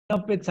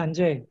up with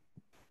Sanjay.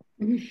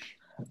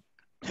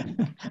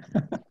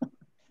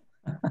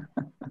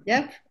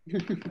 Yep.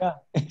 Yeah,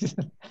 it's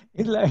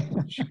like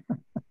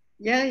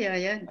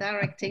Yeah,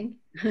 directing.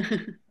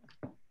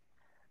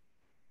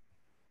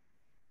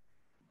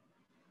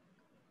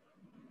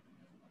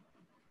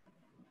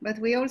 But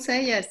we all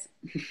say yes.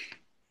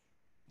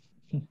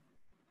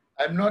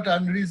 I'm not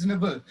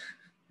unreasonable.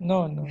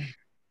 no,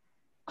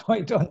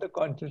 quite on the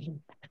contrary.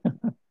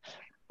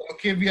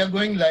 Okay, we are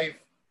going live.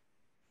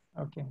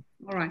 Okay.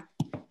 All right.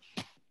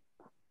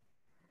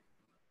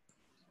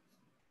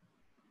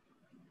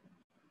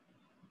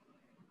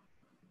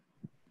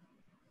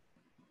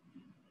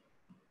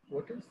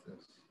 What is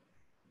this?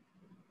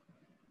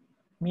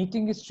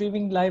 Meeting is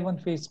streaming live on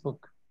Facebook.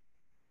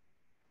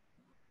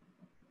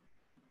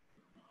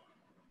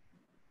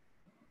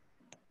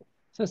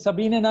 So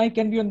Sabine and I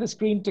can be on the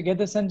screen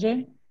together,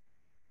 Sanjay?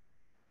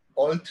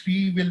 All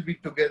three will be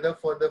together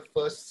for the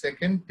first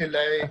second till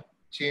I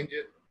change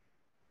it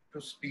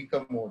to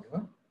speaker mode.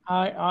 Huh?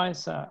 Aye,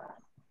 sir.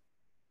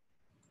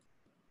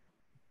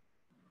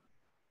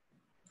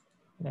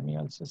 Let me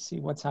also see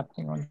what's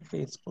happening on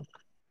Facebook.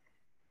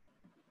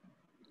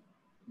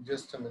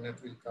 Just a minute,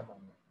 we'll come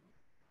on.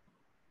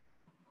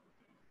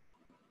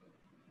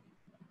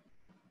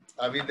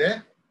 Are we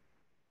there?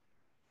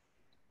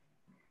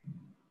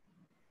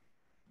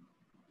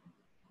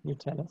 You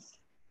tell us.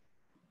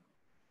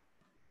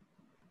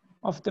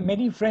 Of the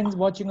many friends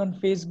watching on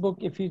Facebook,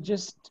 if you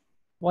just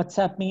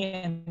WhatsApp me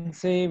and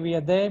say we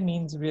are there,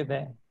 means we're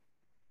there.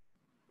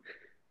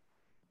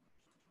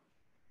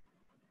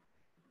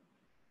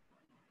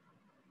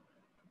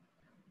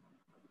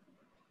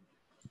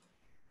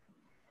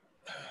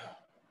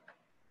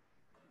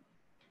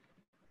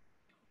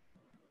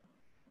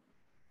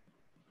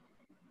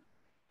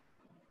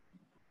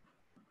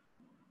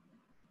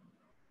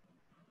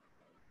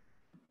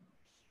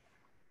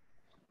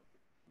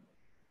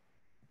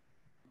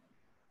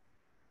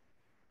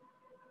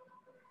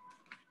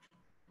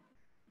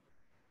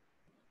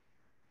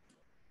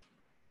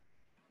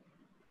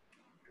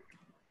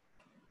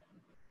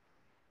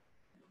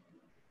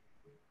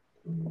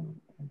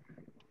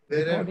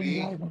 Where are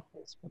we? Live on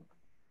Facebook.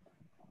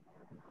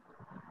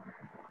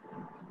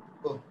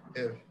 Oh,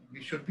 here.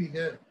 We should be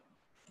here.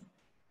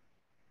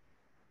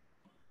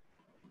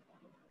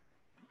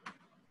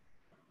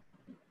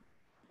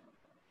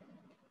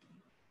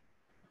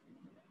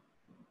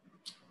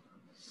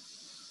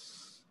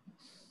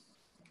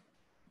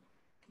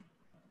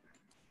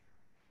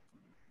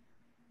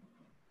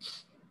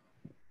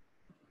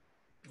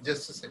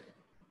 Just a second.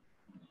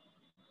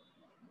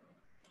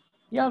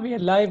 Yeah, we are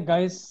live,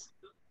 guys.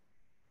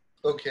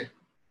 Okay.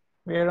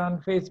 We are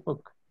on Facebook.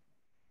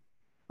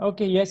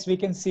 Okay, yes, we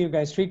can see you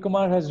guys. Sri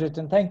Kumar has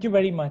written. Thank you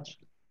very much.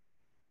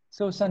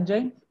 So,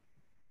 Sanjay?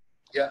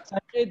 Yeah,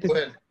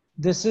 Sanjay,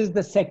 this is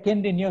the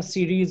second in your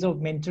series of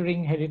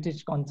mentoring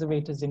Heritage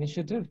Conservators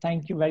initiative.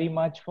 Thank you very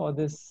much for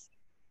this,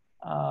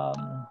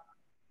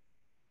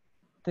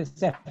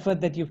 this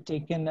effort that you've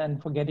taken and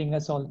for getting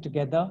us all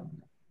together.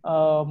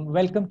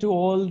 Welcome to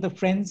all the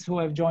friends who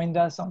have joined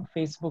us on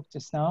Facebook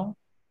just now.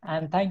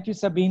 And thank you,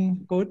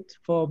 Sabine Kut,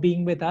 for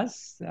being with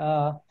us.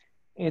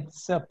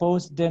 It's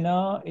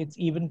post-dinner, it's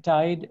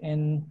eventide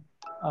in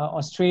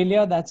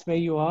Australia. That's where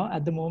you are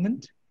at the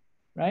moment,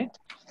 right?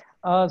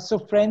 So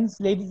friends,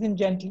 ladies and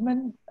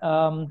gentlemen,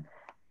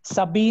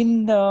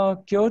 Sabine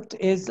Kut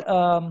is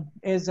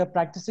a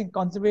practicing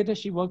conservator.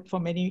 She worked for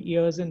many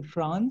years in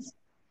France,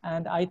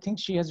 and I think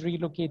she has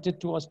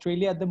relocated to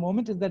Australia at the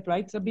moment. Is that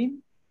right,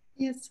 Sabine?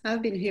 Yes,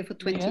 I've been here for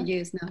 20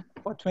 years now.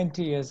 For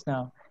 20 years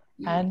now.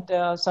 And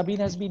Sabine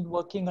has been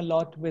working a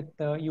lot with,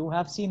 you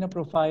have seen a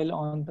profile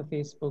on the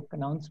Facebook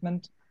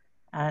announcement,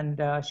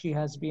 and she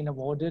has been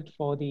awarded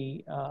for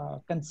the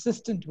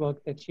consistent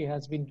work that she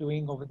has been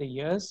doing over the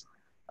years,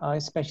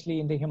 especially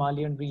in the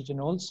Himalayan region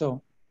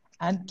also.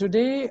 And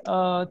today,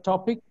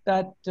 topic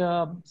that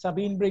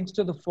Sabine brings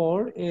to the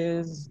fore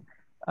is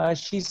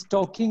she's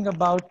talking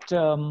about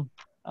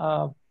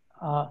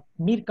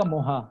Mirka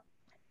Mora.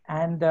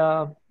 And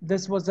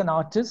this was an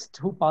artist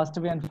who passed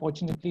away,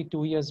 unfortunately,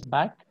 2 years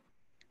back.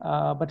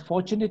 But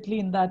fortunately,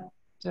 in that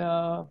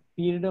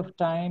period of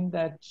time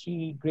that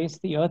she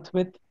graced the earth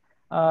with,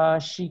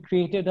 she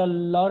created a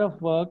lot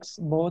of works,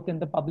 both in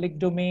the public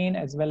domain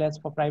as well as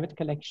for private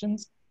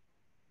collections.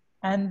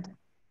 And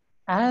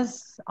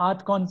as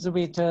art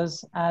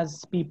conservators,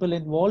 as people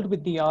involved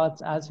with the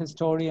arts, as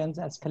historians,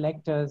 as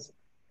collectors,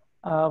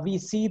 we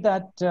see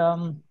that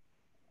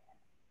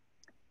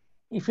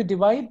if you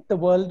divide the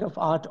world of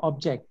art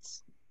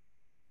objects,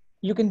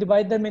 you can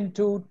divide them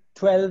into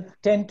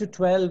 10 to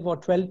 12 or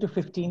 12 to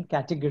 15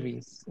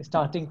 categories,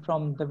 starting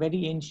from the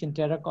very ancient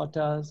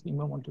terracottas, we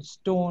move on to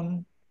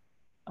stone,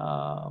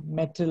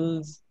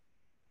 metals,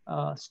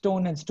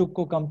 stone and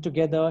stucco come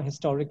together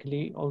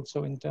historically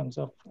also in terms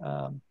of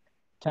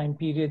time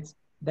periods,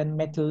 then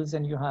metals,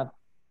 and you have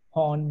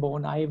horn,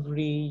 bone,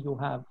 ivory, you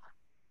have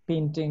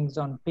paintings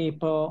on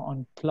paper,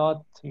 on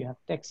cloth, you have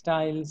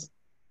textiles,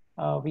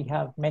 we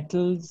have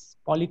metals,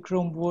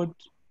 polychrome wood,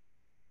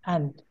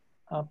 and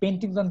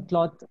paintings on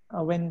cloth,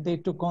 when they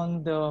took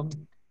on the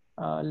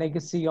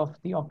legacy of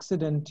the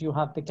Occident, you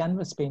have the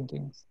canvas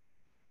paintings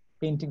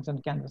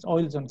on canvas,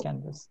 oils on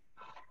canvas,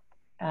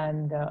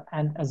 and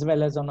as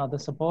well as on other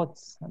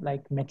supports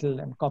like metal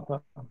and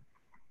copper.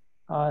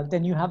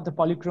 Then you have the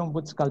polychrome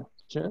wood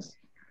sculptures.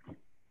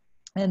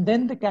 And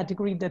then the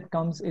category that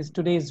comes is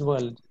today's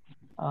world,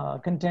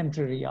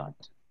 contemporary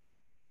art.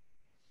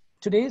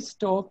 Today's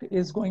talk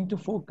is going to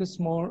focus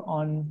more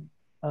on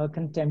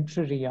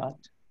contemporary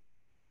art.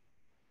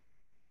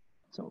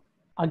 So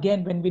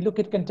again, when we look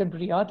at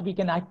contemporary art, we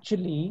can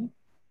actually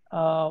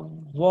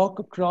walk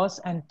across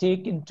and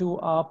take into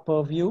our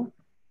purview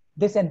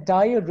this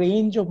entire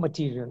range of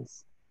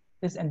materials,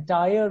 this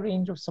entire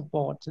range of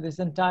support, this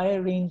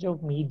entire range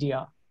of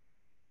media,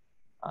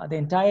 the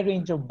entire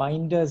range of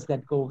binders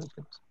that go with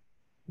it,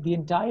 the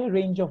entire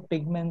range of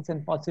pigments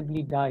and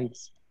possibly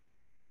dyes.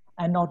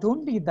 And not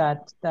only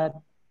that,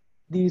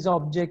 these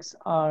objects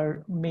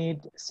are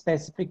made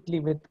specifically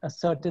with a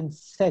certain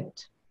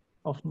set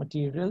of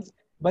materials,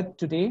 but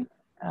today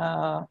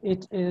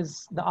it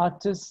is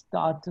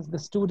the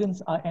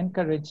students are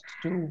encouraged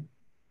to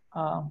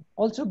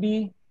also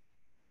be,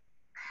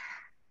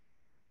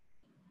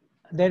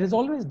 there is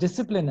always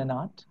discipline in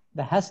art,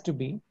 there has to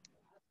be,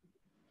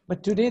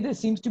 but today there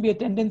seems to be a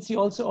tendency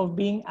also of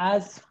being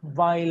as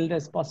wild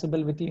as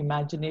possible with the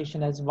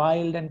imagination, as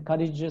wild and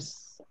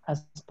courageous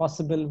as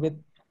possible with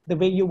the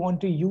way you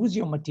want to use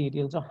your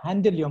materials or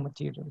handle your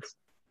materials.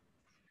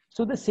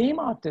 So the same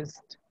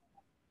artist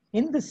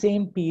in the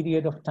same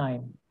period of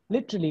time,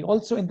 literally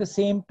also in the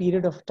same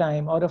period of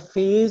time or a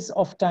phase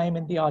of time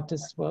in the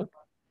artist's work,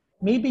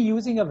 may be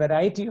using a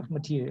variety of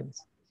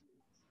materials.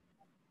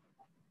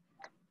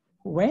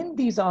 When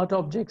these art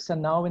objects are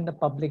now in the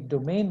public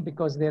domain,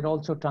 because they're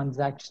also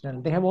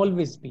transactional, they have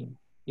always been,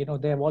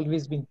 there have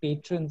always been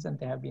patrons and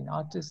there have been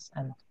artists,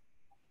 and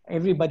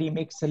everybody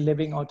makes a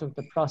living out of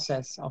the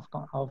process of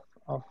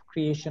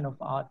creation of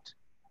art.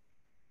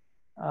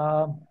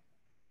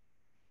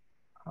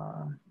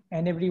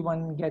 And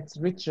everyone gets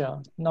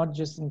richer, not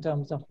just in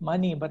terms of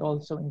money, but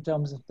also in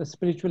terms of the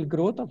spiritual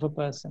growth of a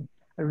person,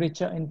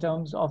 richer in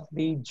terms of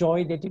the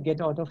joy that you get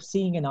out of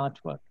seeing an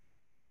artwork.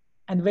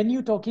 And when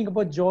you're talking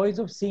about joys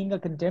of seeing a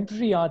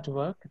contemporary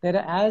artwork, there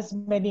are as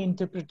many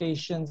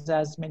interpretations,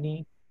 as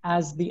many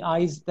as the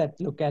eyes that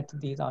look at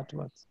these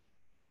artworks.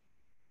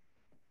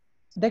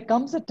 There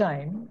comes a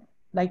time,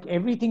 like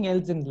everything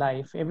else in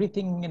life,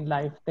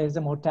 there's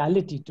a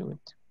mortality to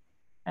it.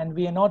 And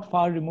we are not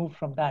far removed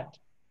from that.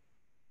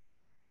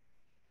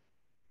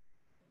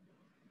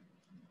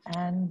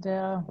 And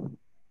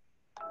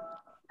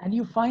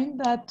you find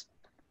that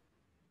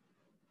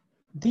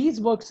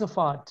these works of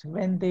art,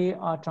 when they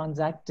are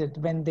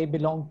transacted, when they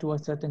belong to a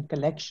certain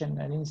collection,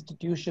 an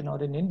institution,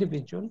 or an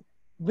individual,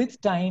 with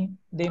time,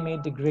 they may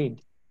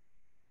degrade.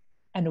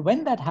 And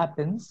when that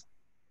happens,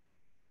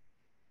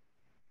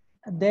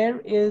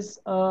 there is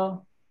a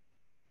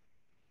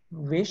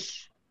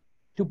wish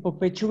to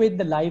perpetuate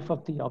the life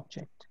of the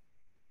object.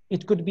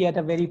 It could be at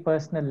a very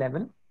personal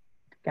level.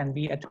 It can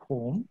be at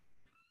home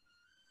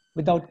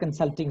without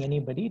consulting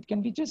anybody. It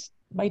can be just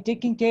by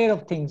taking care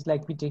of things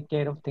like we take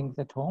care of things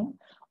at home,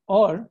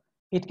 or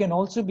it can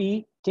also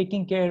be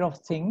taking care of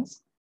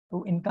things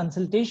in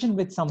consultation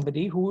with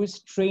somebody who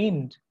is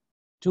trained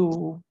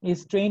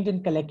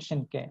in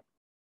collection care,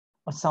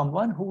 or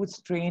someone who is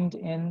trained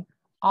in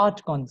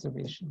art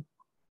conservation,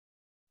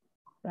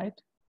 right?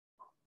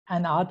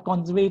 And art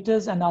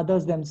conservators and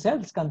others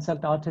themselves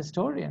consult art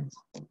historians.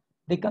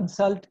 They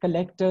consult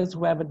collectors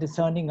who have a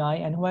discerning eye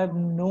and who have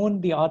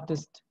known the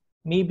artist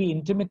maybe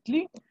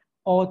intimately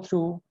or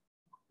through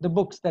the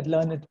books that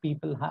learned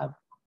people have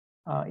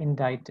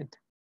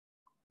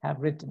have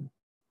written.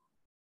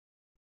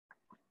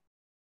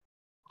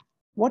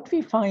 What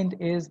we find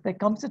is there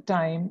comes a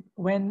time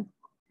when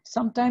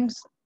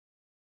sometimes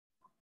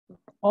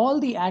all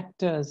the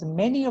actors,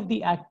 many of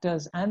the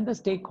actors and the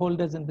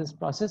stakeholders in this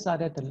process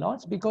are at a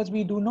loss because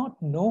we do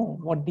not know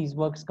what these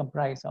works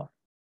comprise of.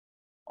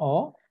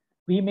 Or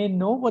we may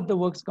know what the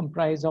works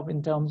comprise of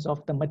in terms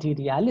of the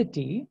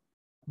materiality,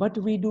 but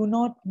we do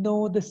not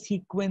know the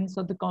sequence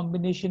or the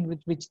combination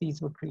with which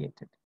these were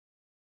created.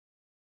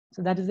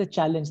 So that is a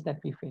challenge that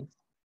we face.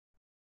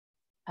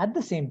 At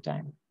the same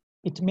time,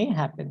 it may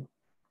happen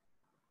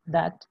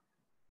that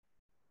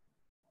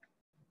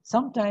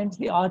sometimes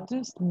the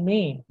artist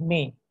may,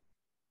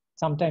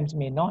 sometimes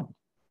may not.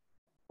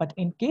 But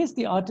in case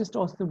the artist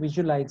also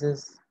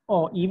visualizes,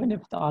 or even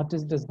if the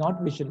artist does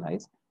not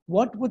visualize,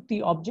 what would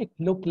the object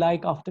look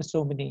like after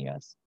so many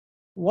years?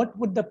 What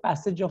would the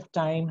passage of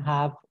time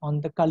have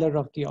on the color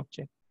of the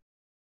object?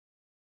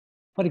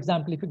 For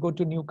example, if you go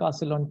to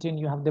Newcastle-on-Tyne,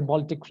 you have the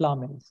Baltic flour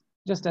mills.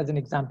 Just as an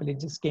example, it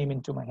just came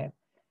into my head.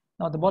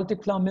 Now, the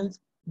Baltic flour mills,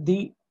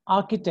 the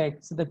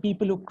architects, the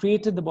people who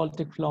created the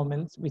Baltic flour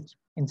mills, which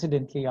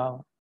incidentally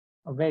are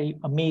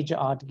a major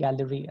art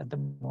gallery at the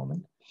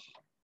moment,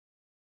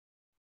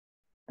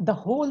 the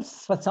whole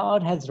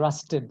facade has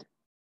rusted.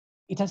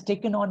 It has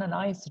taken on a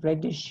nice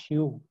reddish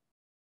hue,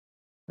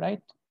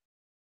 right?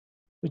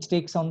 which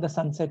takes on the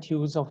sunset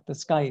hues of the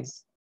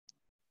skies.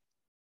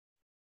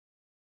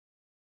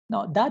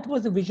 Now, that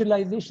was a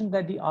visualization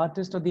that the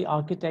artist or the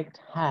architect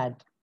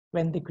had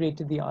when they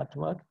created the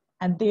artwork.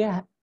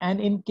 And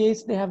in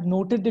case they have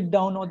noted it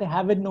down or they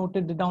haven't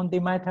noted it down, they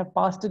might have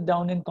passed it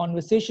down in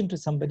conversation to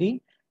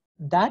somebody.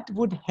 That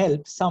would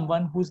help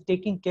someone who's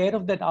taking care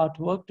of that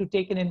artwork to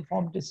take an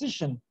informed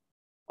decision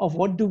of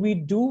what do we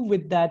do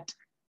with that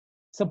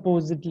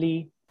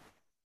supposedly,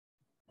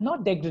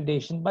 not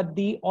degradation, but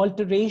the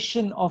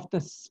alteration of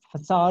the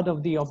facade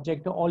of the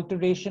object, or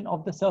alteration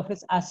of the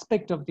surface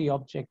aspect of the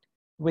object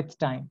with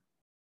time.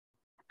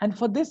 And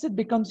for this, it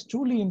becomes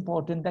truly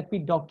important that we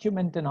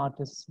document an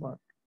artist's work.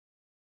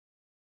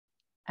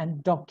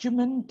 And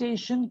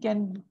documentation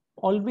can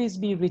always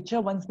be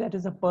richer once there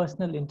is a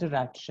personal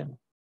interaction.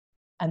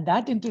 And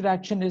that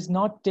interaction is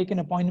not take an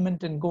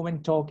appointment and go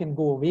and talk and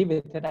go away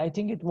with it. I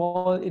think it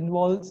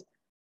involves,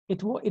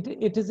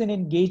 it is an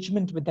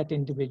engagement with that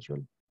individual,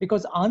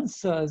 because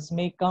answers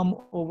may come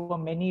over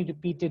many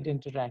repeated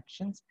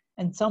interactions.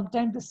 And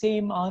sometimes the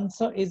same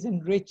answer is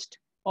enriched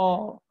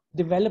or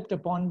developed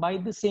upon by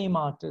the same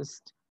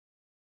artist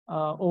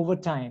over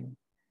time.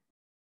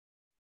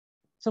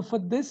 So for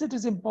this, it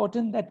is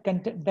important that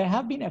there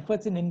have been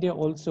efforts in India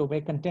also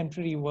where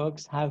contemporary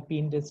works have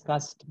been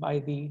discussed by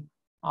the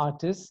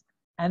artists,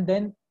 and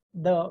then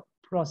the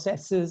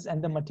processes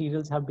and the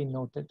materials have been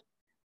noted.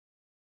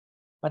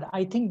 But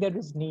I think there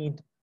is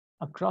need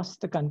across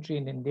the country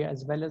in India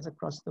as well as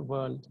across the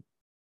world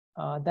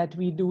that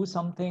we do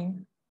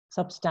something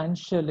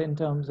substantial in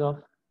terms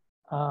of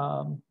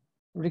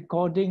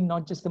recording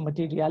not just the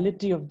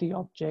materiality of the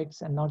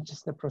objects and not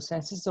just the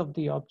processes of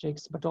the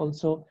objects, but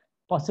also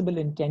possible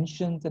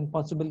intentions and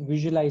possible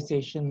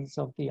visualizations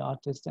of the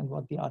artist and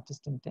what the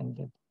artist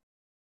intended.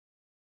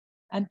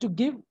 And to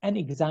give an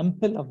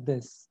example of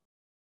this,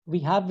 we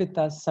have with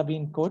us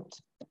Sabine,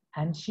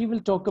 and she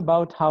will talk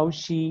about how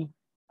she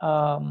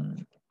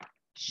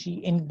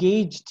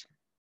engaged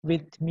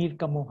with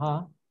Mirka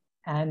Mora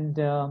and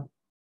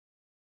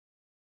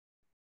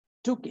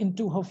took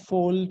into her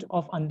fold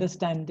of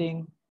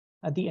understanding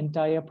the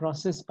entire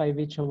process by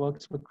which her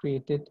works were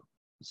created.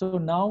 So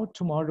now,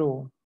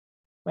 tomorrow,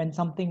 when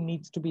something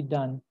needs to be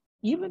done,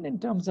 even in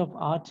terms of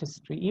art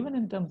history, even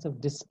in terms of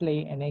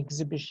display and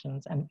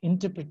exhibitions and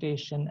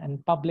interpretation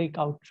and public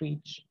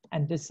outreach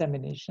and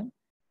dissemination,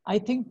 I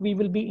think we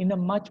will be in a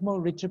much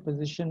more richer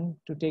position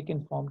to take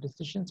informed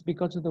decisions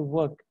because of the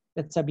work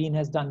that Sabine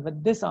has done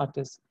with this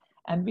artist.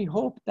 And we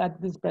hope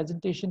that this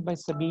presentation by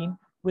Sabine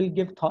will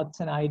give thoughts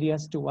and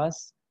ideas to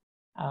us,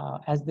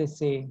 as they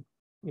say,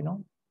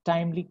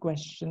 timely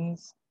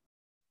questions,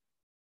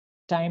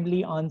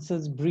 timely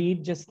answers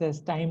breed just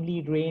as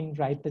timely rain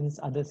ripens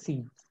other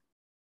seeds.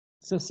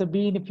 So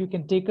Sabine, if you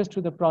can take us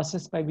through the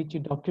process by which you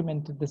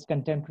documented this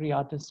contemporary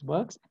artist's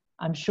works,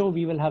 I'm sure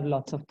we will have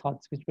lots of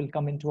thoughts which will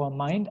come into our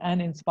mind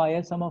and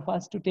inspire some of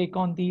us to take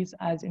on these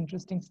as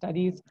interesting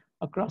studies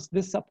across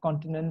this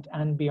subcontinent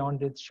and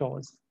beyond its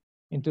shores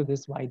into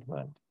this wide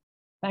world.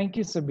 Thank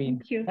you, Sabine.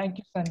 Thank you. Thank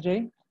you,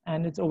 Sanjay.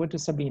 And it's over to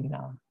Sabine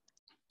now.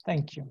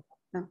 Thank you.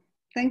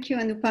 Thank you,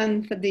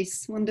 Anupam, for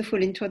this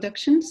wonderful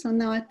introduction. So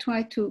now I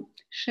try to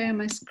share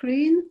my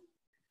screen.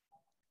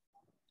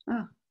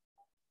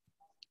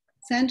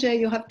 Sanjay,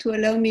 you have to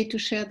allow me to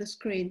share the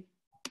screen.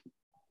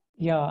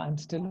 Yeah, I'm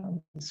still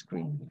on the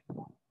screen.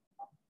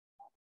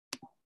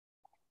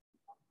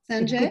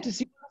 Sanjay, it's good to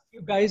see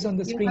you guys on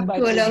the screen. You have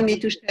to allow me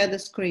to share the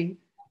screen.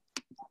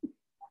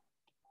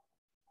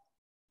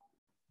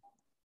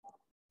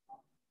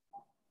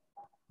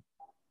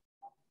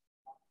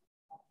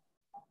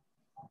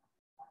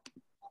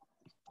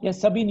 Yes,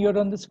 Sabine, you're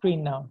on the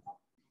screen now.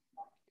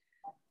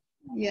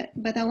 Yeah,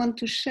 but I want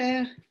to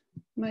share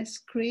my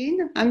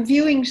screen. I'm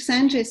viewing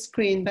Sanjay's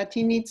screen, but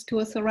he needs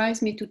to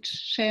authorize me to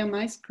share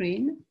my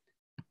screen.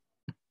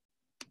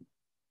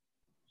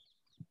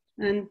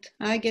 And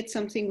I get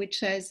something which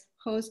says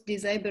host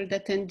disabled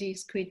attendee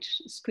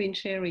screen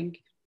sharing.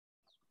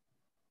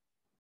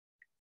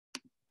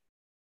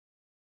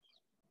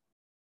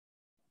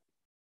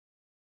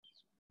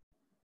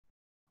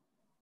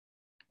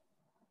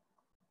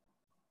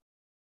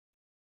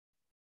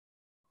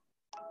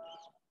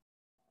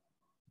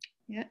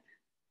 Yeah.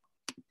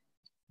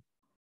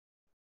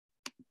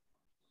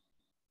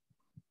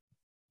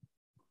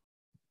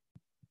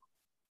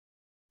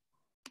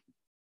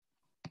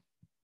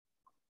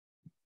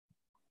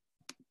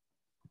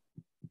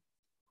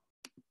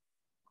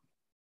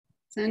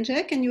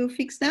 Sanjay, can you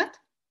fix that?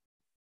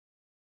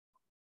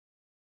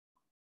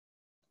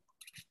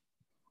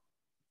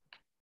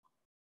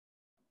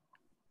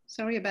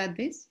 Sorry about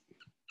this.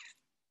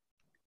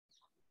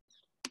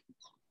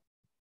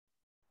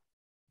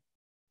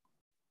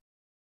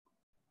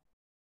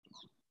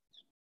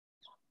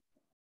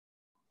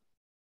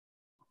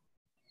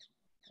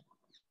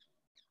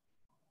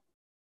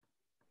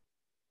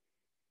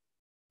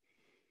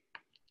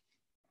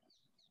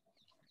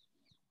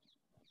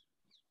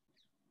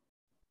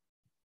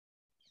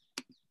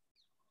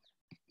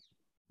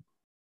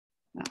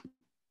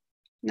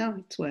 Now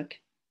it's working.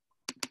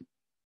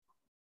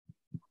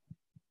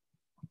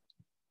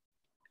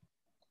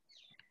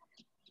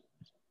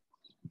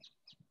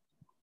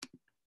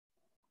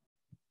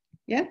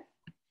 Yeah?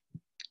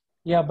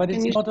 Yeah, but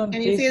it's not on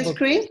Can Facebook. you see the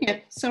screen? Yeah,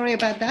 sorry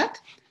about that.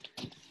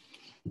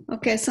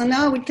 Okay, so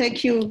now we'll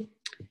take you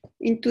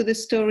into the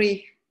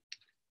story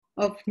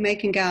of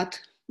making art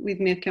with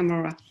Mirka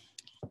Mora.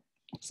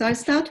 So I'll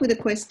start with a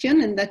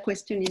question, and that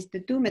question is,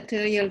 do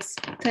materials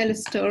tell a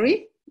story?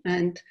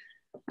 And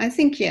I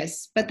think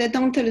yes, but they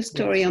don't tell a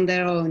story on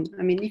their own.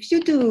 I mean, if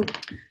you do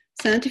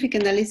scientific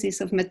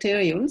analysis of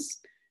materials,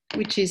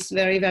 which is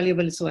very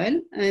valuable as well,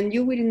 and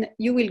you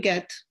will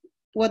get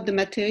what the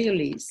material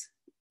is.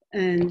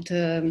 And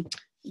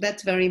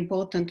that's very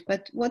important.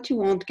 But what you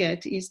won't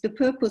get is the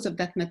purpose of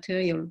that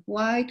material,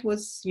 why it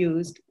was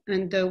used,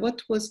 and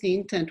what was the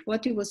intent,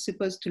 what it was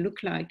supposed to look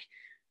like.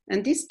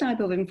 And this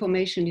type of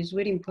information is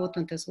really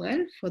important as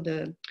well for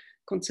the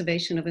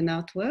conservation of an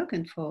artwork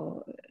and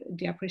for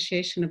the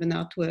appreciation of an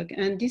artwork.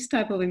 And this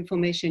type of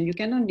information, you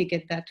can only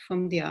get that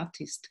from the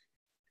artist.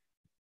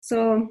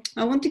 So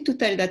I wanted to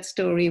tell that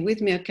story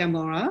with Mirka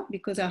Mora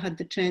because I had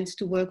the chance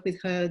to work with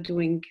her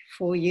during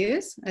 4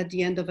 years at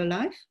the end of her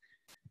life.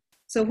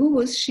 So who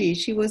was she?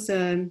 She was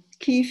a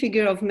key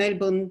figure of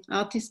Melbourne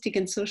artistic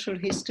and social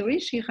history.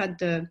 She had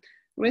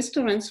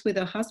restaurants with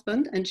her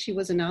husband, and she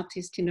was an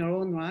artist in her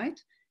own right.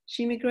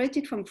 She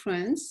immigrated from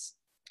France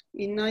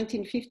in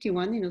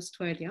 1951 in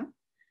Australia.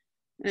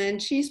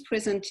 And she's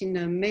present in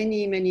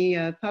many, many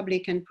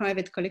public and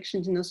private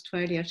collections in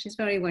Australia. She's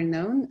very well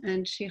known,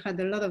 and she had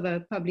a lot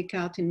of public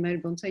art in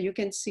Melbourne. So you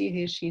can see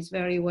here, she's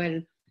very well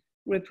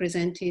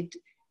represented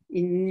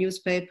in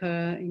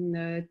newspaper, in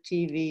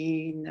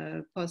TV,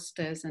 in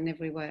posters, and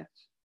everywhere.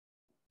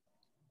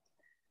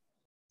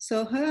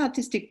 So her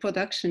artistic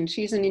production,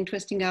 she's an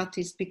interesting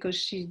artist because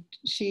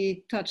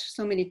she touched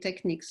so many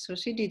techniques. So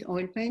she did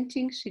oil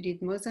painting, she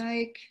did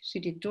mosaic, she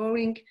did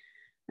drawing,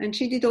 and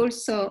she did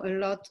also a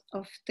lot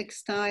of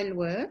textile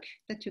work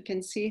that you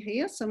can see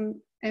here,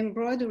 some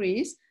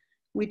embroideries,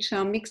 which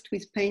are mixed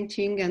with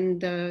painting,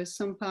 and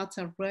some parts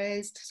are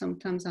raised,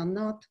 sometimes are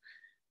not.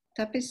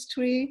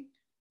 Tapestry,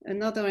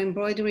 another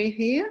embroidery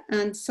here,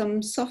 and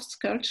some soft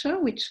sculpture,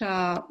 which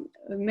are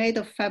made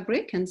of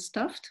fabric and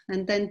stuffed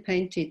and then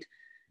painted.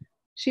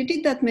 She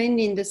did that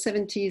mainly in the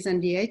 70s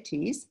and the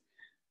 80s.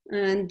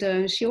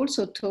 And she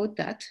also taught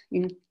that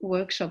in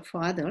workshop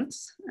for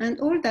adults. And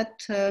all that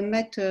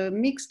met a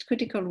mixed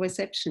critical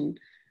reception.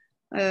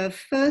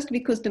 First,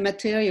 because the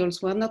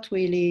materials were not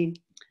really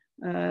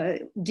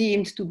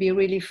deemed to be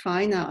really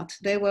fine art.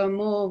 They were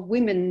more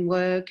women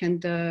work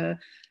and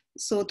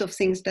sort of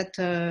things that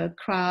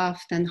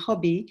craft and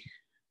hobby.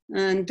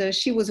 And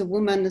she was a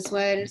woman as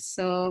well.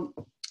 So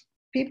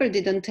people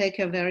didn't take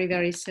her very,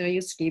 very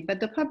seriously, but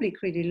the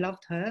public really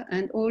loved her,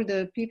 and all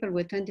the people who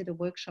attended the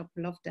workshop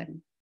loved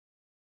them.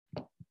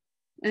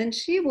 And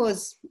she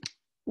was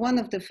one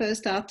of the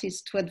first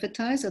artists to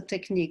advertise her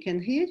technique.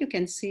 And here you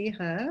can see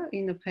her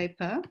in a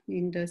paper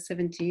in the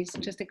 70s,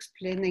 just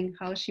explaining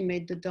how she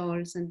made the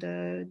dolls and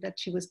that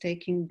she was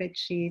taking bed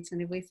sheets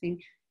and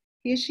everything.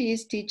 Here she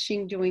is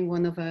teaching during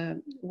one of her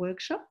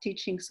workshops,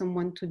 teaching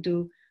someone to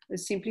do a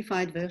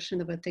simplified version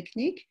of her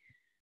technique.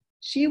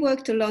 She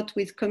worked a lot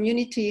with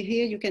community.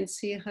 Here you can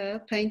see her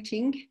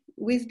painting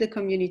with the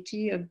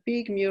community, a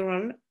big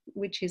mural,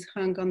 which is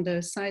hung on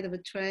the side of a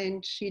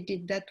train. She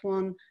did that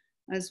one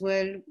as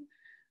well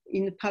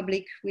in the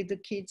public with the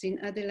kids in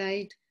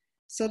Adelaide.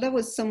 So that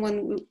was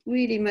someone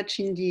really much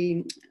in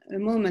the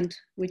moment,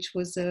 which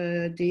was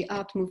the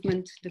art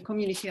movement, the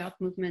community art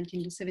movement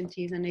in the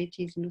 70s and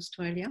 80s in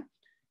Australia.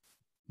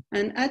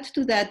 And add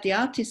to that the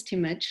artist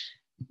image.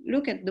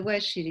 Look at the way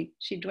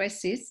she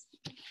dresses,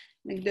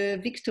 like the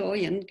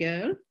Victorian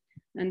girl.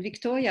 And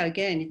Victoria,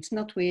 again, it's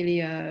not really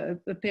a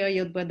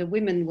period where the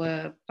women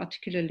were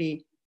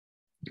particularly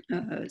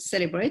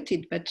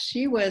celebrated, but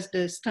she wears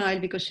the style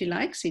because she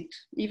likes it,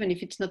 even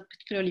if it's not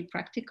particularly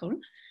practical.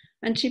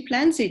 And she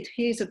plans it.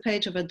 Here's a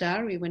page of her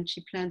diary when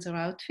she plans her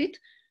outfit.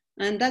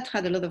 And that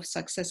had a lot of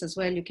success as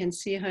well. You can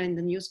see her in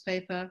the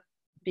newspaper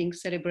being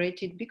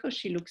celebrated because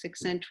she looks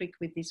eccentric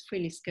with these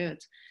frilly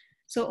skirts.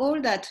 So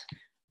all that,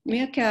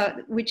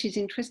 Mirka, which is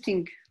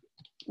interesting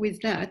with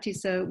that,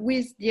 is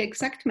with the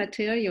exact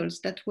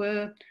materials that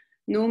were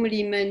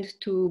normally meant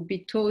to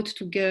be taught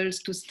to girls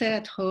to stay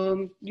at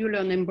home, you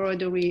learn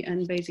embroidery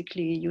and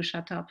basically you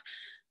shut up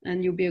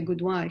and you be a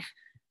good wife.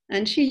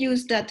 And she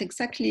used that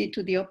exactly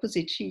to the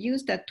opposite. She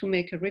used that to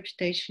make a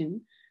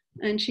reputation,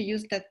 and she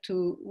used that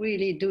to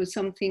really do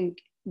something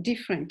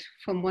different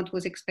from what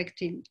was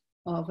expected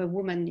of a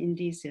woman in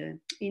these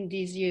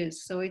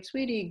years. So it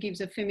really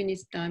gives a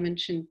feminist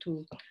dimension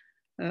to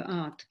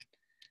art.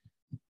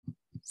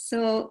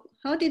 So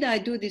how did I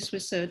do this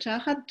research? I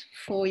had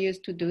 4 years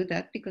to do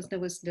that because that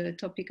was the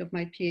topic of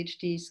my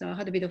PhD. So I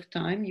had a bit of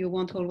time. You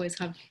won't always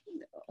have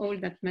all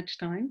that much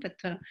time, but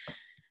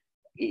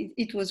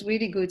it was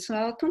really good. So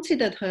I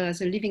considered her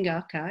as a living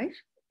archive,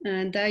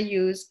 and I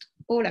used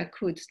all I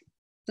could.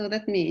 So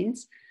that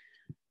means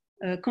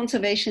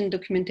conservation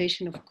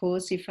documentation, of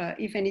course.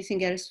 If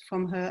anything else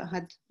from her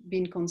had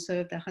been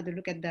conserved, I had a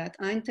look at that.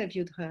 I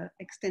interviewed her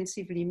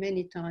extensively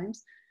many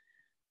times.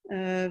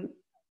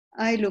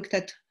 I looked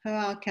at her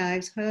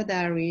archives, her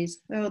diaries,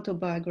 her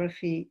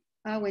autobiography.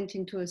 I went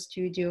into a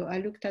studio. I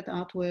looked at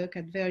artwork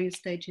at various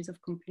stages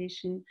of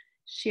completion.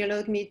 She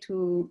allowed me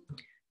to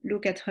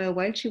look at her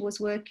while she was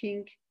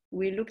working.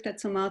 We looked at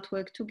some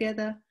artwork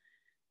together.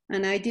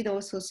 And I did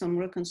also some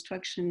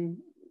reconstruction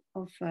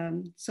of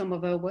some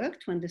of her work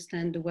to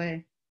understand the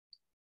way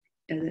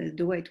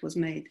it was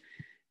made.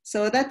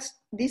 So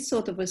this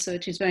sort of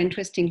research is very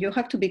interesting. You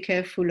have to be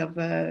careful of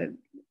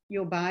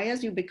your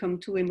bias. You become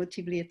too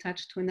emotively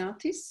attached to an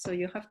artist. So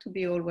you have to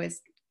be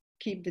always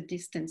keep the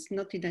distance,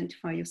 not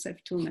identify yourself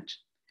too much.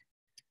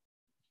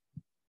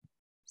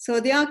 So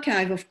the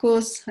archive, of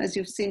course, as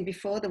you've seen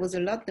before, there was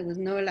a lot, there was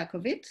no lack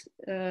of it.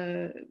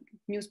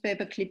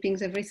 Newspaper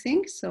clippings,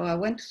 everything. So I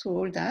went through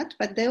all that,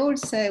 but they all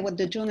say what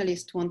the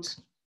journalist wants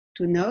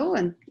to know,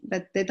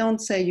 but they don't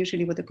say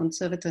usually what the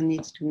conservator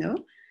needs to know,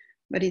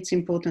 but it's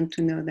important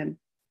to know them.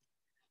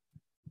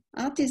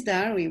 Artist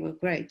diary were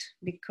great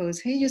because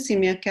here you see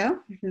Mirka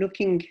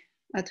looking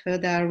at her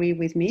diary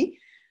with me,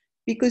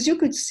 because you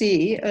could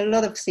see a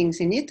lot of things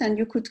in it and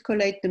you could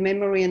collate the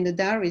memory and the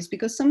diaries,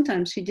 because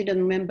sometimes she didn't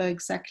remember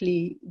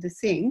exactly the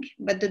thing,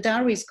 but the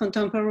diary is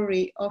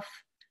contemporary of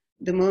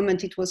the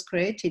moment it was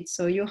created.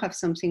 So you have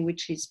something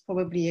which is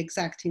probably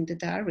exact in the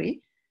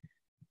diary.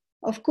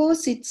 Of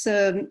course, it's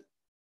a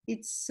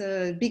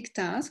big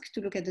task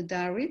to look at the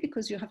diary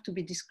because you have to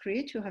be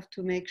discreet. You have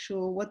to make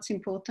sure what's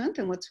important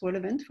and what's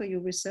relevant for your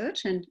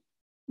research and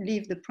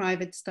leave the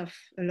private stuff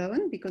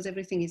alone because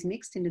everything is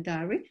mixed in the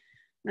diary.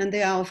 And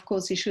there are, of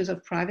course, issues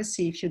of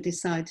privacy if you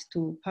decide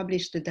to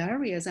publish the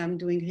diary, as I'm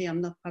doing here.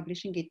 I'm not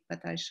publishing it,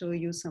 but I show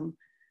you some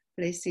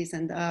places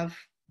and I've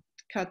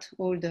cut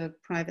all the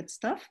private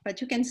stuff.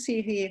 But you can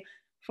see here,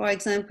 for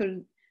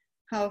example,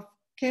 how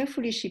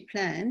carefully she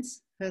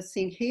plans her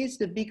thing. Here's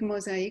the big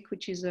mosaic,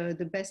 which is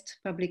the best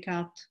public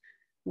art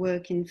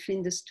work in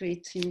Flinders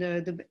Street in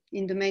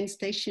the main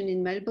station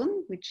in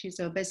Melbourne, which is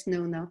her best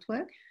known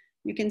artwork.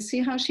 You can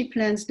see how she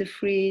plans the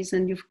frieze,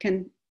 and you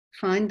can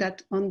find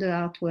that on the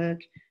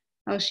artwork,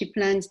 how she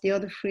plans the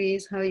other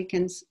frieze, how you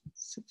can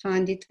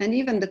find it, and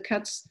even the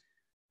cuts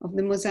of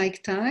the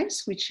mosaic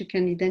tiles, which you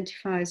can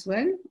identify as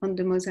well on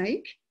the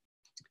mosaic.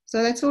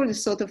 So that's all the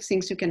sort of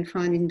things you can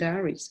find in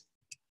diaries.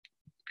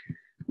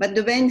 But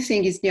the main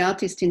thing is the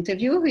artist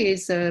interview.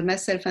 Is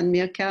myself and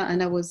Mirka,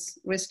 and I was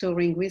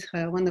restoring with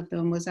her one of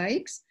the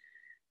mosaics.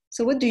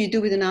 So what do you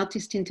do with an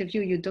artist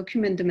interview? You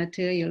document the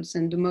materials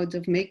and the mode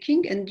of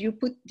making, and you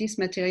put this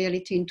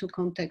materiality into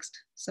context.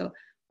 So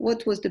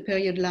what was the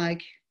period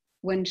like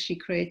when she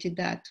created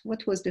that?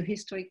 What was the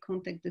historic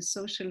context, the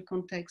social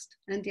context,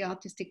 and the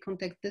artistic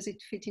context? Does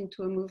it fit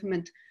into a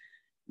movement?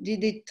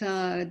 Did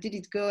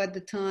it go at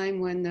the time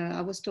when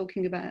I was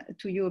talking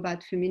to you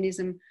about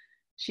feminism?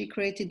 She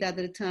created that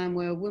at a time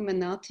where a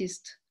woman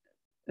artist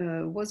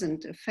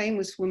wasn't a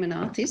famous woman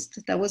artist.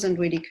 That wasn't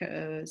really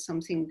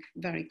something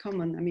very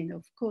common. I mean,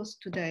 of course,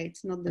 today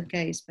it's not the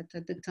case, but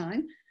at the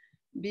time,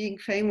 being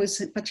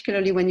famous,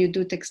 particularly when you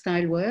do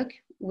textile work,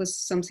 was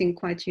something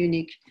quite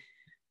unique.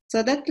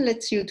 So that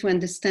lets you to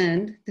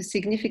understand the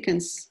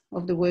significance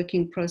of the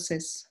working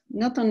process,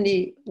 not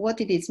only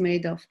what it is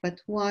made of,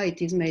 but why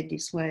it is made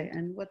this way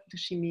and what does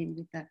she mean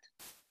with that.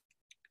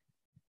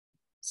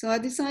 So I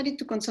decided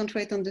to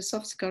concentrate on the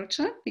soft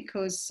sculpture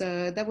because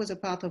that was a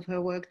part of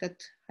her work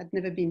that had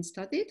never been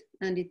studied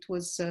and it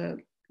was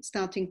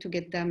starting to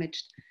get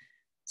damaged.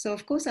 So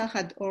of course I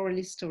had oral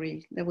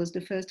history. That was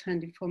the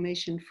first-hand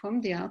information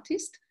from the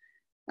artist.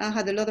 I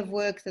had a lot of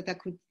work that I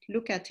could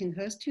look at in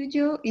her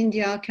studio. In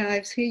the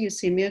archives, here you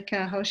see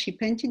Mirka, how she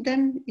painted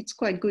them. It's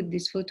quite good,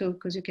 this photo,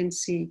 because you can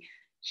see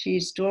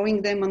she's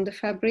drawing them on the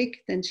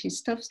fabric, then she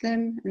stuffs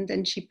them, and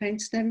then she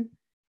paints them.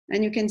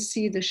 And you can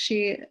see the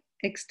sheer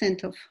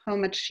extent of how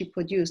much she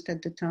produced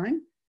at the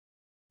time.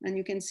 And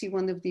you can see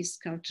one of these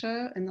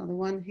sculpture, another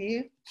one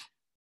here.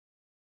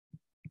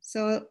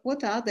 So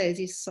what are they?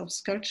 These soft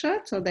sculpture,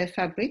 so they're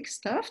fabric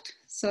stuffed.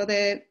 So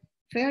they're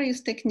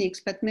various techniques,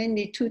 but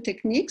mainly two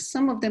techniques.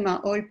 Some of them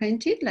are oil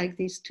painted, like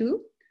these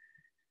two,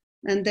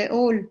 and they're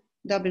all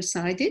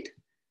double-sided.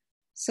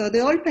 So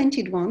the oil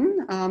painted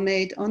one are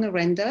made on a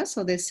render,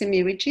 so they're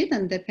semi-rigid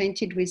and they're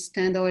painted with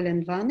stand oil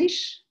and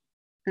varnish.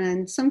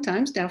 And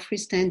sometimes they are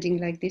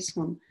freestanding like this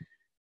one.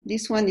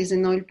 This one is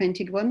an oil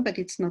painted one, but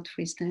it's not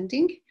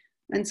freestanding.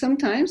 And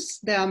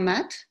sometimes they are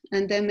matte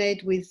and they're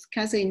made with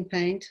casein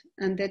paint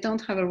and they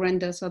don't have a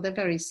render, so they're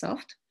very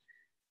soft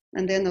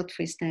and they're not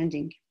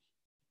freestanding.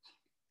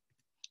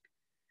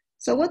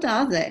 So what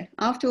are they?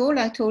 After all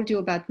I told you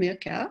about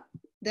Mirka,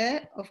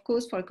 they're, of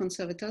course, for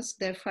conservators,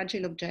 they're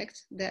fragile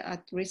objects. They're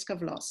at risk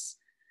of loss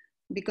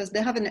because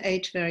they haven't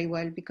aged very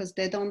well, because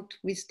they don't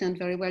withstand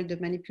very well the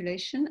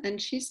manipulation.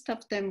 And she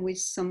stuffed them with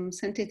some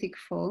synthetic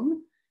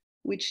foam,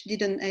 which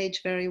didn't age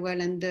very well.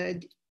 And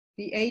the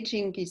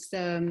aging is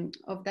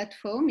of that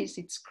foam is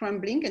it's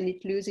crumbling and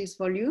it loses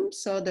volume.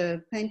 So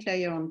the paint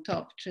layer on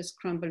top just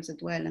crumbles as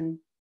well and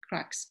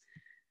cracks.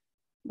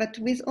 But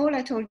with all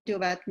I told you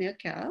about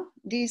Mirka,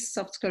 these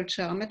soft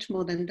sculptures are much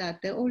more than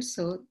that. They're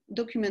also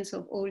documents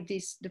of all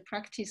this, the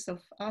practice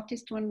of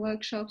artist-run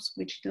workshops,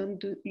 which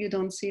you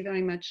don't see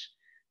very much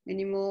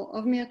anymore,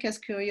 of Mirka's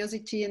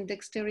curiosity and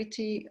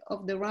dexterity,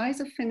 of the rise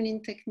of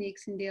feminine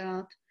techniques in the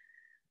art,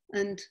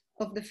 and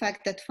of the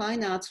fact that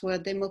fine arts were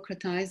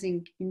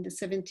democratizing in the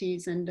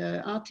 70s, and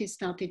artists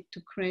started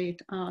to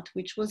create art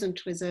which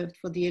wasn't reserved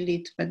for the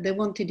elite, but they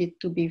wanted it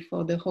to be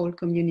for the whole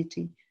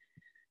community.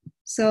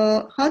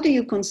 So how do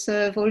you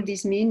conserve all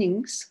these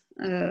meanings?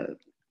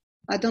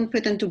 I don't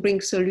pretend to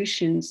bring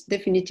solutions,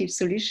 definitive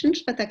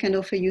solutions, but I can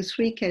offer you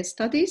 3 case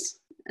studies,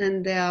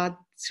 and there are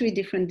 3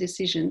 different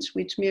decisions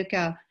which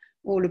Mirka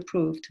all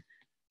approved.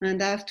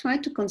 And I've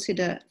tried to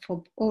consider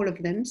for all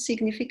of them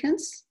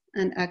significance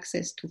and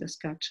access to the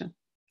sculpture.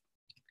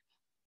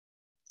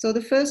 So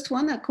the first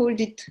one, I called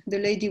it the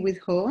lady with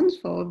horns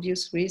for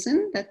obvious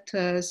reason.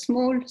 That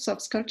small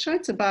soft sculpture,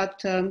 it's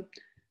about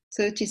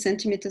 30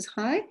 centimeters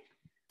high.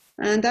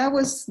 And I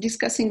was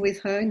discussing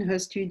with her in her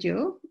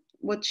studio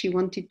what she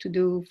wanted to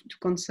do to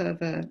conserve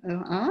her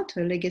art,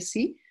 her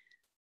legacy.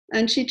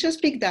 And she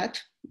just picked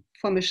that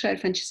from a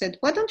shelf and she said,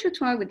 why don't you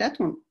try with that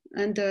one?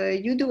 And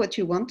you do what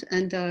you want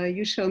and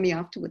you show me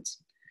afterwards.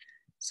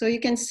 So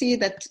you can see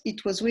that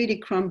it was really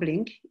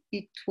crumbling.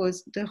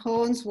 The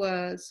horns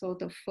were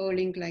sort of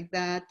falling like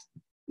that.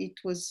 It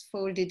was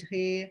folded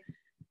here.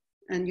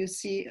 And you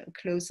see a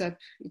close up,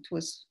 it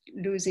was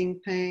losing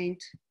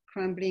paint,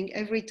 crumbling.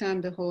 Every time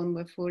the horn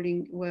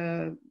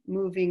were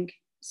moving,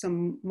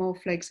 some more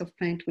flakes of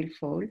paint will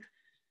fall.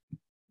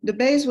 The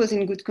base was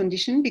in good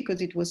condition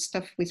because it was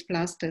stuffed with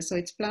plaster. So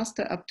it's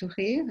plaster up to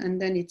here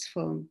and then it's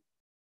foam.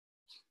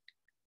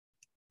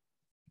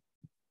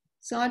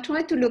 So I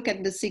tried to look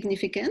at the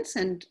significance,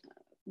 and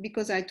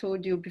because I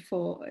told you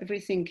before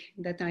everything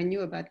that I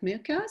knew about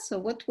Mirka, so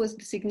what was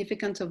the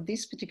significance of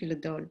this particular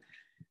doll?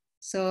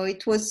 So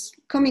it was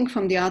coming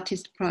from the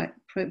artist's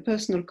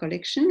personal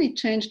collection. It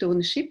changed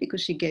ownership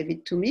because she gave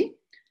it to me.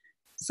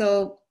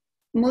 So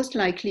most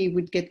likely it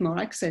would get more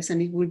access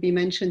and it would be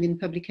mentioned in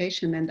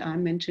publication, and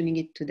I'm mentioning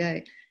it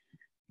today.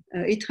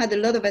 It had a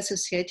lot of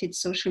associated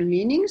social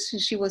meanings.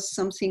 She was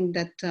something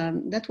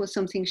that was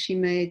something she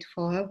made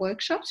for her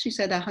workshops. She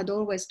said, I had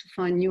always to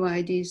find new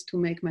ideas to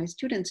make my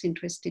students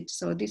interested.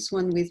 So this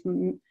one with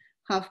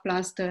half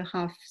plaster,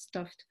 half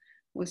stuffed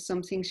was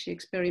something she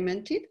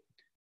experimented.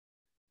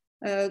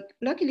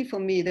 Luckily for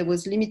me, there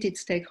was limited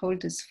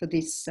stakeholders for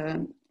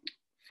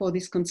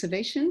this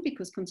conservation,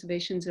 because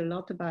conservation is a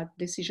lot about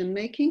decision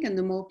making, and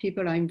the more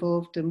people are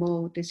involved, the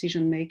more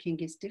decision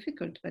making is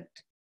difficult. But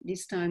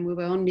this time we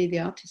were only the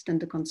artist and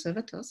the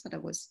conservators, so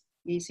that was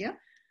easier.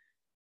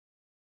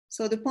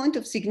 So the point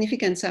of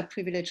significance or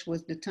privilege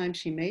was the time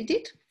she made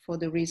it, for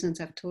the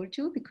reasons I've told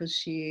you, because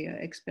she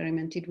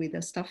experimented with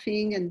the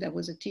stuffing and there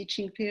was a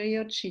teaching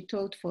period. She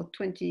taught for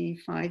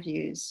 25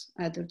 years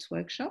adults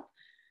workshop.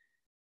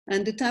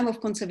 And the time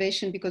of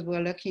conservation, because we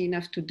were lucky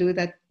enough to do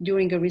that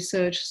during a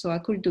research, so I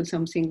could do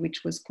something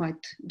which was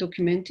quite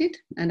documented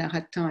and I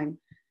had time.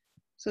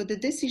 So the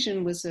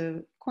decision was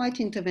a quite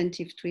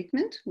interventive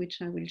treatment,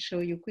 which I will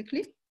show you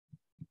quickly.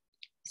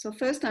 So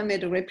first I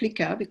made a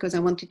replica because I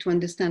wanted to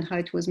understand how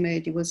it was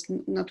made. It was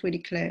not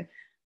really clear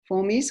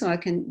for me. So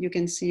you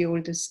can see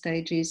all the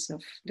stages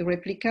of the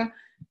replica.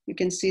 You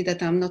can see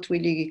that I'm not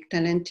really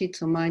talented.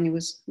 So mine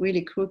was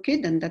really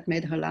crooked and that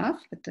made her laugh,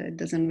 but it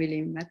doesn't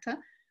really matter.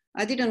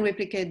 I didn't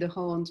replicate the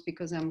horns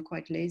because I'm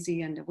quite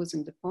lazy and it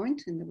wasn't the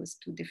point and it was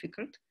too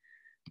difficult.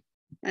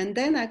 And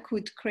then I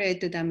could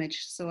create the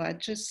damage. So I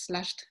just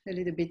slashed a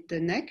little bit the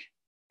neck,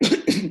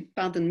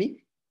 pardon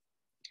me.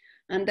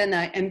 And then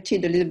I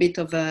emptied a little bit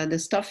of the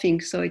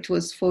stuffing, so it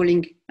was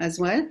falling as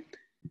well.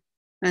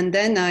 And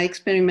then I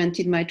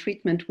experimented my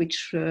treatment,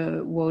 which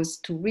was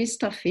to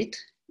restuff it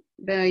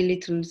very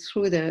little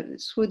through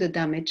the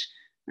damage,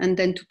 and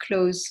then to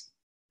close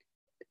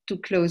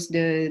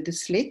the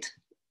slit,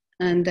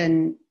 and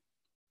then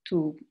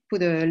to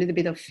put a little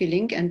bit of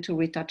filling and to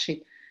retouch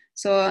it.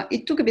 So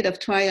it took a bit of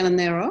trial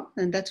and error,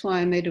 and that's why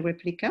I made a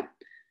replica.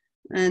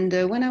 And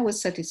when I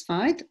was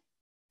satisfied,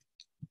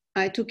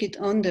 I took it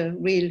on the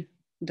real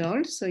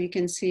doll. So you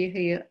can see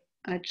here,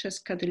 I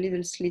just cut a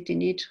little slit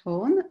in each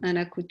horn and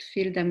I could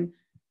fill them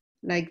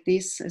like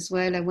this as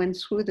well. I went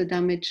through the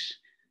damage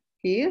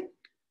here.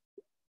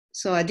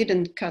 So I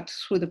didn't cut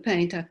through the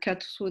paint, I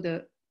cut through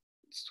the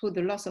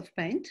loss of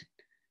paint.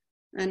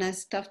 And I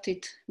stuffed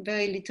it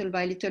very little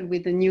by little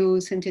with the new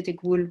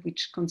synthetic wool,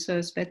 which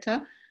conserves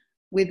better,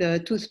 with a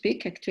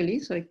toothpick actually.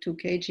 So it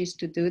took ages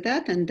to do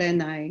that. And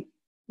then I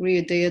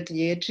re-adhered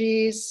the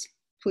edges,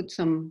 put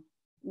some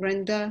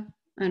render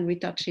and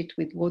retouch it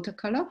with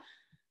watercolor,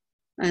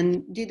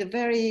 and did a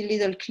very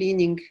little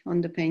cleaning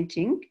on the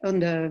painting, on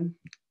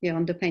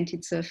the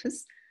painted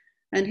surface.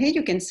 And here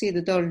you can see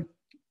the doll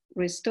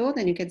restored,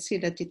 and you can see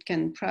that it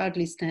can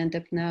proudly stand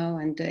up now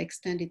and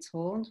extend its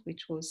horns,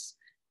 which was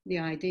the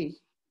idea.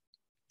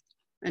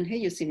 And here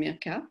you see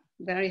Mirka,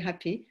 very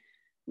happy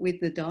with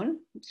the doll.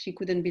 She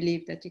couldn't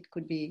believe that it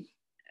could be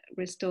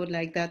restored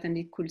like that, and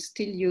it could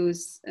still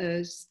use,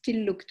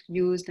 still looked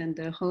used and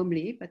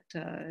homely, but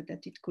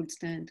that it could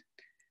stand.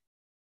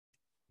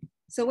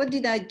 So what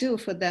did I do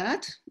for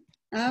that?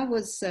 I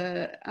was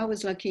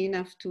lucky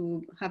enough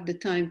to have the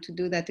time to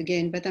do that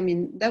again, but I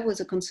mean, that was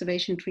a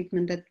conservation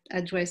treatment that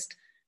addressed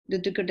the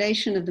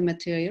degradation of the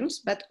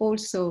materials, but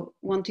also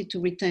wanted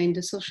to retain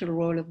the social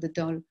role of the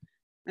doll.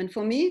 And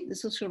for me, the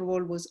social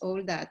role was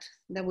all that.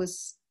 There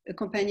was a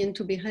companion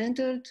to be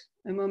handled,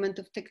 a moment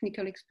of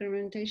technical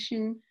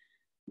experimentation.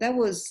 That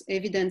was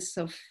evidence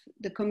of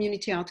the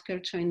community art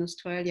culture in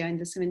Australia in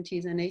the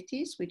 70s and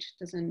 80s, which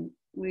doesn't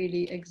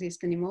really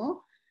exist anymore.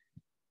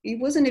 It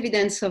was an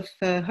evidence of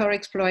her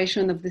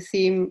exploration of the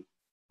theme,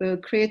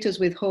 creators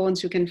with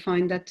horns. You can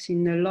find that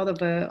in a lot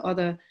of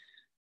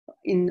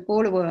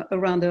all over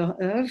around the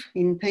earth,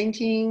 in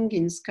painting,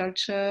 in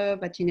sculpture,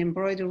 but in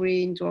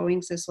embroidery, in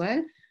drawings as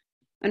well.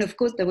 And of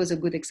course, there was a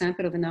good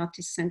example of an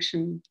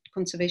artist-sanctioned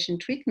conservation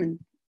treatment,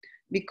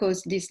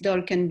 because this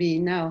doll can be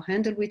now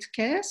handled with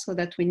care, so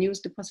that when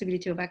used the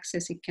possibility of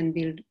access, it can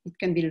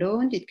be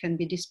loaned, it can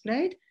be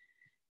displayed,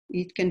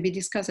 it can be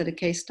discussed at a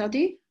case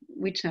study,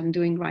 which I'm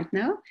doing right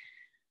now.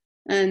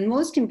 And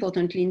most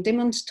importantly,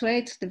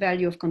 demonstrate the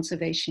value of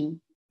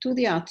conservation to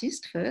the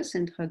artist first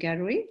and her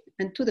gallery,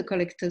 and to the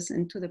collectors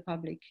and to the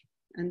public.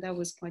 And that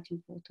was quite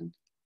important.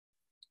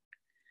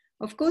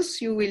 Of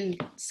course, you will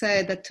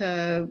say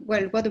that,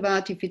 well, what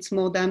about if it's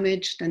more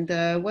damaged?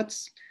 And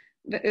what's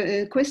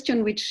a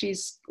question which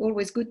is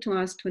always good to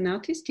ask to an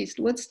artist is,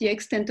 what's the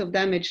extent of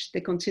damage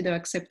they consider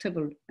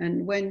acceptable?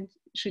 And when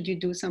should you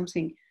do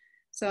something?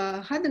 So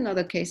I had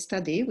another case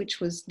study, which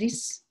was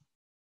this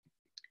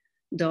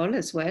doll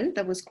as well.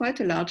 That was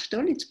quite a large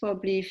doll. It's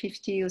probably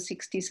 50 or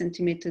 60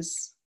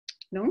 centimeters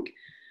long.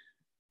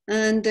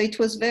 And it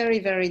was very,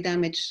 very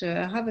damaged.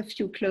 I have a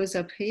few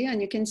close-up here,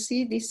 and you can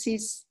see this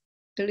is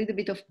a little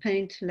bit of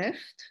paint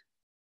left.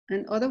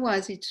 And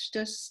otherwise, it's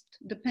just,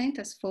 the paint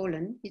has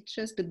fallen. It's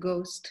just the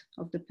ghost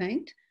of the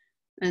paint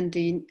and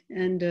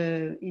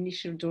the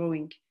initial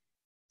drawing.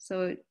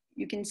 So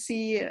you can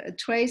see a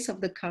trace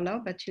of the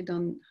color, but you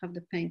don't have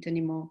the paint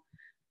anymore.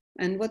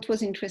 And what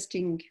was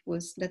interesting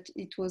was that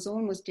it was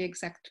almost the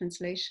exact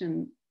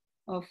translation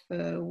of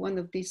one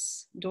of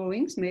these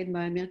drawings made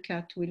by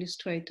Mirka to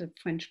illustrate a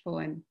French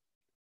poem.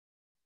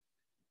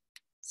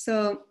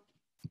 So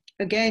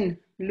again,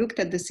 looked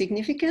at the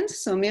significance.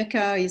 So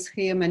Mirka is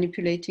here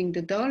manipulating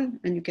the doll,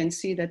 and you can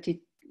see that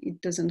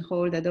it doesn't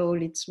hold at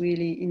all. It's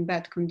really in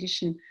bad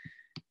condition.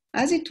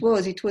 As it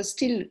was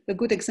still a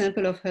good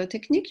example of her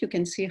technique. You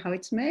can see how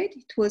it's made.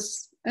 It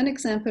was an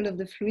example of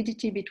the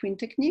fluidity between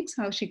techniques,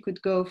 how she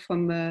could go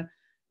from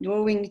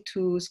drawing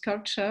to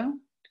sculpture,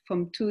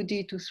 from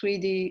 2D to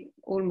 3D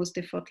almost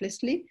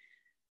effortlessly.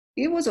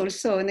 It was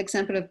also an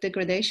example of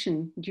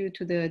degradation due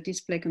to the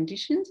display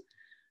conditions.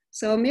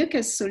 So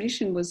Mirka's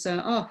solution was,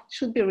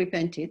 should be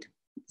repainted.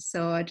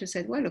 So I just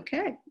said, well,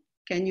 okay,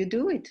 can you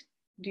do it?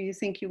 Do you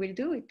think you will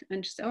do it?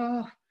 And she said,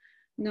 oh,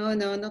 no,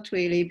 not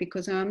really,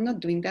 because I'm not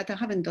doing that. I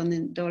haven't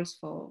done dolls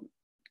for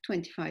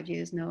 25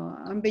 years now.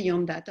 I'm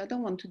beyond that. I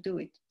don't want to do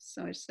it.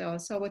 So I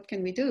said, so what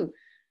can we do?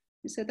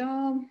 He said,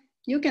 oh,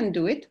 you can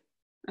do it.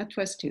 I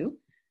trust you.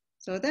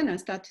 So then I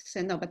started to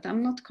say, no, but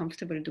I'm not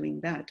comfortable doing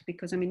that,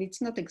 because I mean,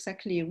 it's not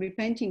exactly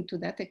repainting to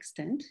that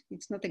extent.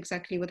 It's not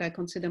exactly what I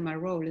consider my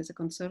role as a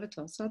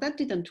conservator. So that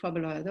didn't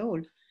trouble her at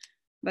all.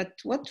 But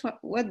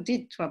what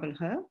did trouble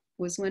her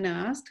was when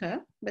I asked her,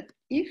 but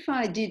if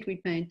I did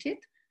repaint it,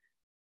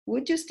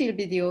 would you still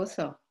be the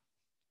author?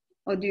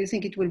 Or do you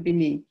think it will be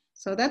me?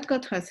 So that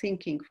got her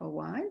thinking for a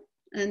while.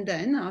 And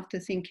then after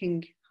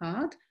thinking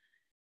hard,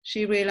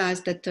 she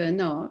realized that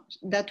no,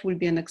 that would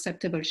be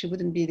unacceptable. She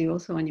wouldn't be the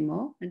author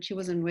anymore, and she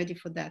wasn't ready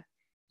for that.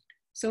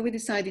 So we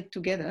decided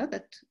together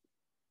that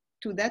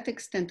to that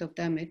extent of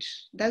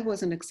damage, that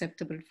wasn't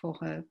acceptable for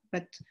her,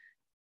 but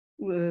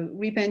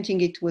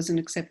repainting it wasn't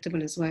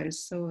acceptable as well.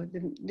 So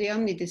the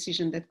only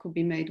decision that could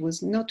be made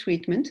was no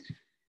treatment,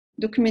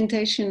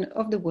 documentation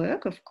of the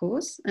work, of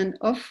course, and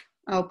of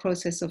our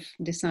process of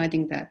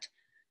deciding that.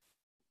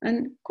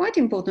 And quite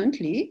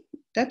importantly,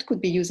 that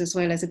could be used as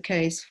well as a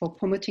case for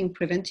promoting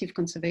preventive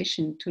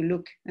conservation, to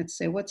look and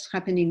say what's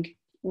happening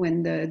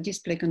when the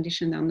display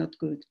conditions are not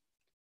good.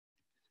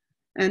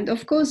 And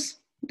of course,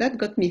 that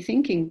got me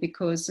thinking,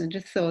 because I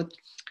just thought,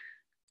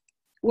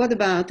 what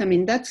about, I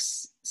mean,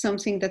 that's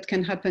something that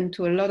can happen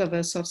to a lot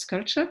of soft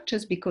sculpture,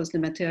 just because the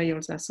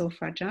materials are so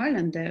fragile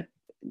and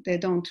they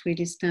don't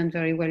really stand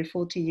very well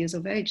 40 years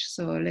of age,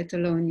 so let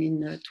alone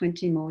in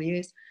 20 more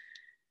years.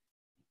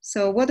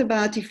 So what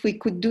about if we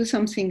could do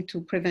something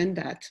to prevent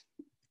that?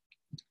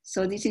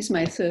 So this is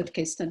my third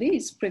case study,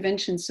 it's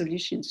prevention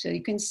solutions. So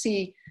you can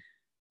see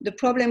the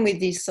problem with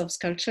this soft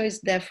sculpture is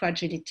their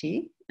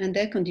fragility and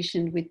their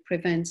condition which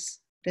prevents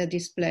their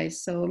display.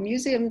 So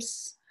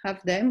museums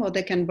have them, or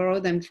they can borrow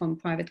them from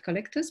private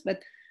collectors,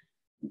 but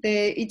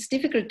it's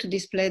difficult to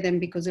display them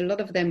because a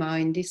lot of them are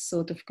in this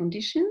sort of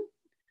condition.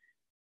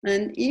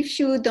 And if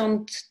you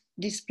don't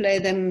display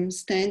them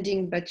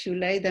standing, but you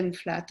lay them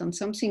flat on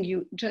something,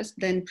 you just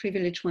then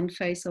privilege one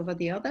face over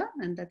the other,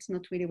 and that's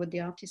not really what the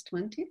artist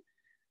wanted.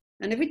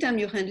 And every time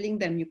you're handling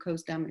them, you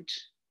cause damage.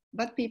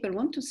 But people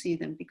want to see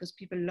them because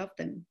people love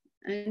them.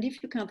 And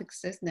if you can't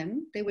access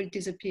them, they will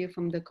disappear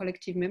from the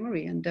collective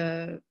memory,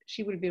 and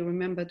she will be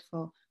remembered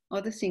for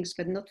other things,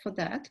 but not for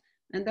that.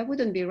 And that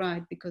wouldn't be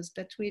right, because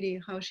that's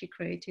really how she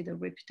created a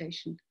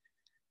reputation.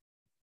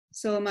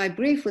 So my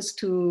brief was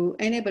to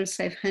enable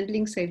safe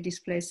handling, safe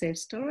display, safe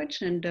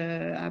storage. And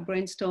I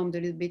brainstormed a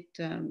little bit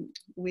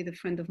with a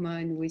friend of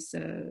mine who is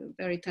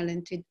very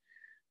talented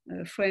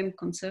frame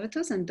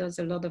conservators and does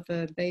a lot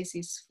of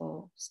basis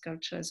for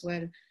sculpture as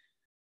well.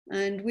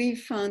 And we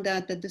found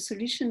out that the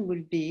solution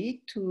would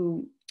be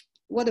to,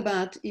 what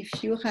about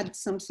if you had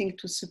something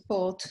to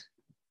support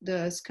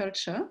the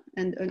sculpture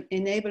and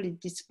enable it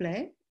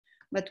display,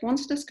 but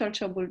once the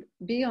sculpture will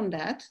be on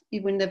that,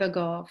 it will never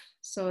go off.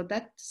 So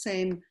that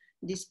same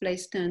display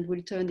stand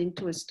will turn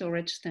into a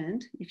storage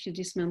stand if you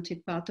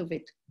dismounted part of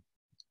it.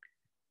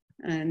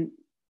 And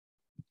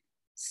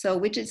so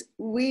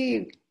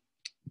we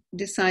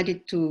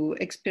decided to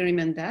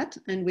experiment that,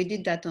 and we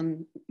did that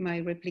on my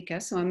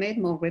replica. So I made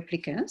more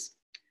replicas.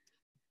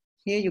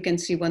 Here you can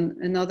see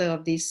another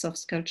of these soft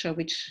sculpture,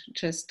 which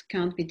just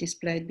can't be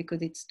displayed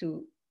because it's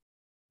too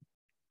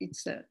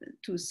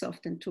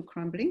soft and too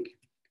crumbling.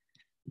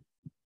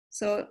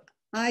 So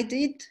I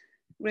did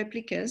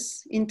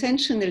replicas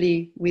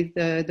intentionally with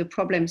the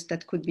problems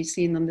that could be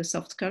seen on the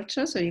soft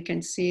sculpture. So you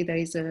can see there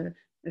is a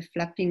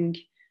flapping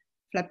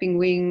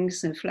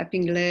wings, a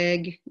flapping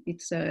leg,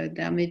 it's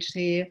damaged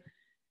here.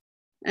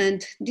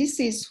 And this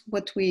is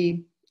what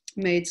we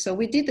made. So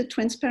we did a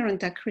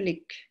transparent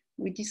acrylic.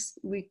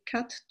 We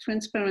cut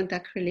transparent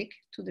acrylic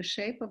to the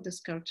shape of the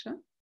sculpture.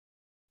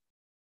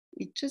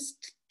 It's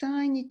just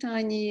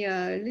tiny,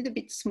 a little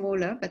bit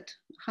smaller, but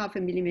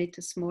 0.5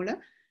 millimeter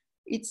smaller.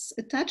 It's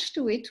attached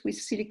to it with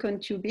silicone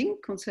tubing,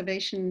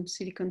 conservation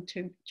silicone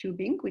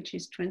tubing, which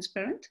is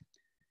transparent.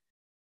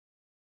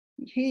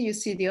 Here you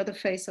see the other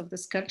face of the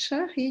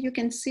sculpture. Here you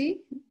can see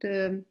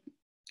the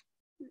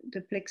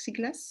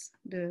plexiglass,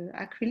 the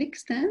acrylic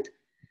stand.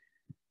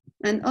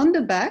 And on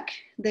the back,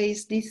 there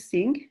is this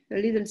thing, a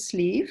little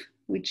sleeve,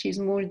 which is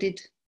molded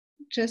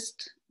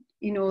just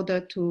in order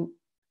to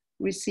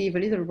receive a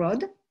little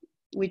rod,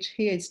 which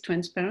here is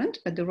transparent,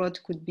 but the rod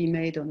could be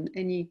made on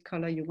any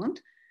color you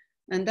want.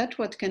 And that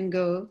rod can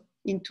go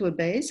into a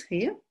base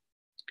here.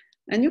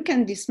 And you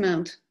can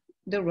dismount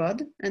the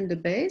rod and the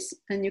base,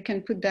 and you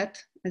can put that,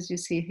 as you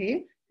see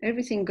here.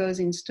 Everything goes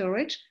in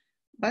storage,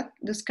 but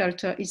the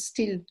sculpture is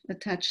still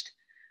attached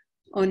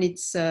on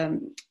its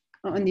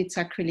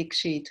acrylic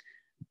sheet.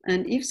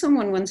 And if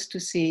someone wants to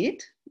see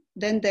it,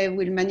 then they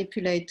will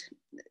manipulate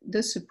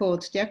the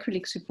support, the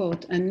acrylic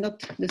support, and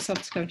not the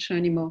soft sculpture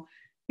anymore.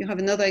 You have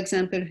another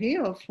example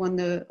here of one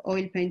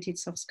oil painted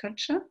soft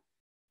sculpture.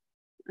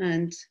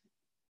 And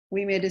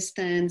we made a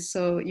stand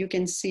so you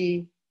can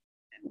see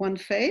one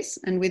face,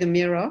 and with a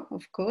mirror,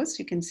 of course,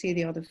 you can see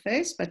the other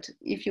face. But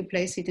if you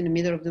place it in the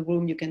middle of the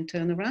room, you can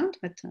turn around.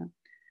 But,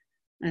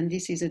 and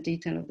this is a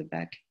detail of the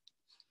back.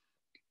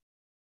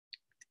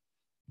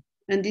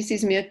 And this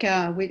is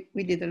Mirka.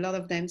 We did a lot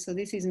of them. So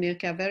this is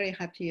Mirka, very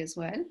happy as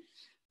well,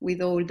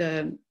 with all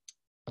the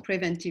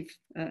preventive,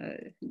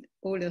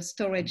 all the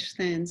storage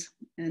stands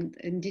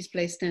and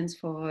display stands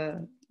for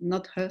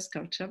not her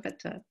sculpture,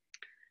 but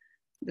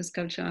the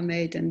sculpture I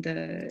made. And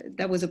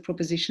that was a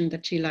proposition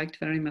that she liked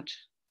very much.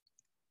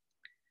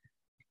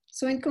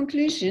 So in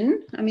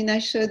conclusion, I mean, I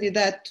showed you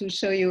that to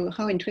show you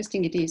how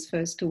interesting it is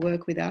first to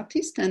work with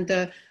artists and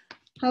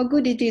how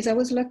good it is. I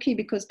was lucky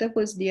because that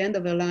was the end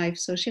of her life.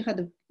 So she had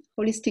a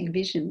holistic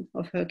vision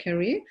of her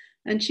career,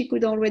 and she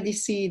could already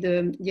see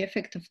the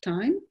effect of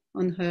time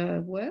on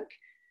her work.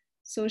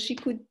 So she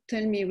could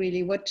tell me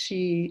really what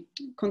she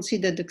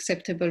considered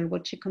acceptable,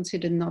 what she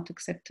considered not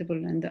acceptable,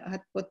 and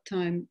at what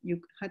time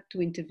you had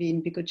to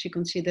intervene because she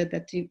considered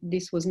that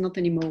this was not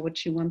anymore what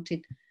she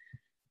wanted.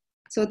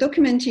 So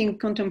documenting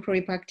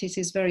contemporary practice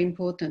is very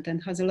important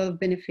and has a lot of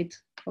benefit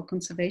for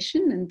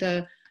conservation.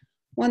 And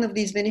one of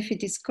these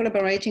benefits is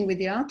collaborating with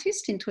the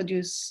artist,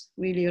 introduce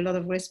really a lot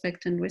of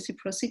respect and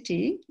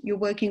reciprocity. You're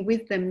working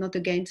with them, not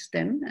against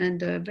them.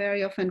 And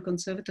very often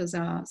conservators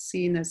are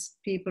seen as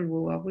people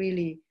who are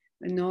really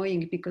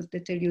annoying because they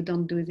tell you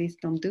don't do this,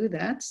 don't do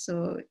that.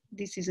 So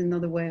this is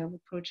another way of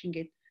approaching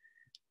it.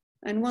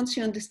 And once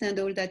you understand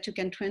all that, you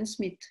can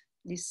transmit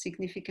this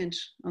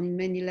significance on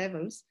many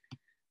levels.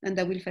 And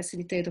that will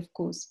facilitate, of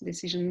course,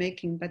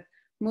 decision-making. But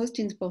most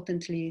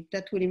importantly,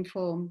 that will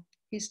inform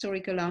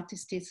historical,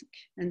 artistic,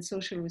 and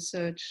social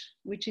research,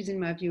 which is, in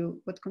my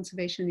view, what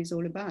conservation is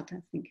all about,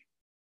 I think.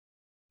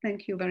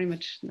 Thank you very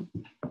much.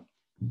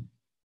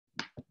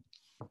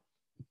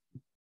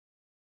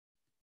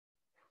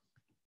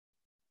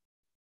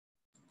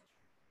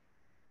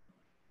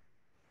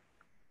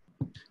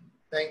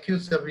 Thank you,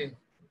 Sabine.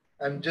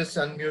 I'm just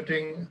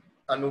unmuting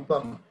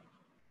Anupam.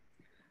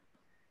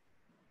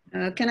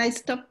 Can I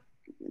stop?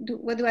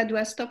 What do I do?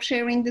 I stop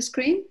sharing the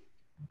screen?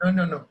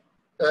 No.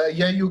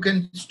 Yeah, you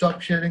can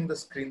stop sharing the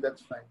screen.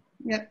 That's fine.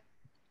 Yep.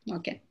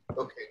 Okay.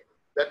 Okay,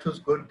 that was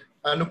good.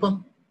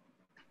 Anupam?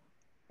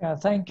 Yeah,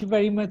 thank you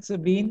very much,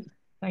 Sabine.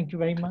 Thank you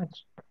very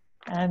much.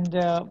 And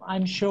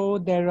I'm sure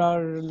there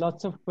are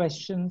lots of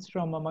questions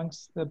from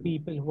amongst the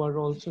people who are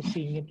also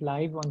seeing it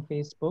live on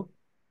Facebook.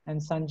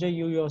 And Sanjay,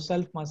 you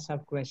yourself must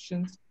have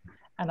questions.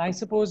 And I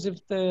suppose if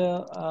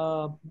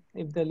the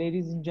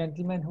ladies and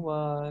gentlemen who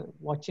are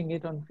watching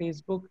it on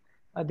Facebook,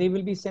 they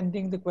will be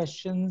sending the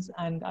questions.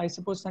 And I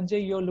suppose,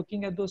 Sanjay, you're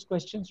looking at those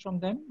questions from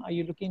them. Are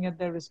you looking at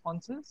their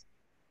responses?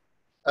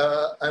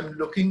 I'm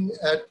looking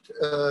at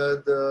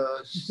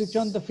the... Switch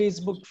on the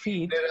Facebook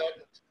feed. There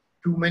are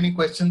too many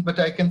questions, but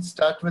I can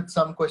start with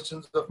some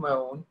questions of my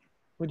own.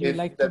 Would you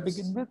like to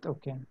begin with?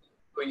 Okay.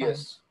 Oh,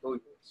 yes. Oh,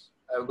 yes.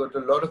 I've got a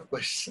lot of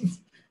questions.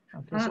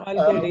 Okay, so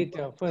I'll go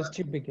later. First,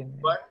 you begin.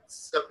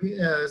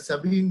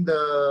 Sabine,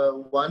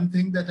 the one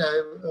thing that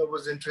I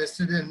was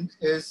interested in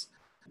is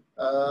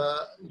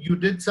you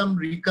did some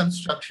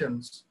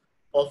reconstructions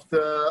of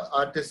the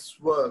artist's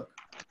work.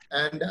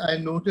 And I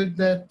noted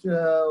that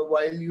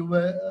while you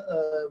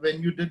were,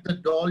 when you did the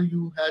doll,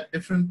 you had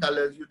different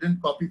colors. You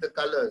didn't copy the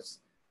colors.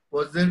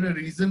 Was there a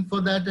reason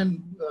for that?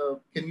 And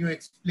can you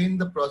explain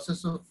the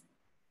process of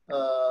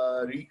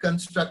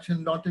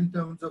reconstruction, not in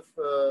terms of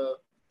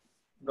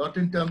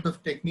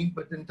technique,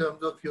 but in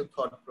terms of your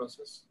thought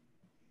process?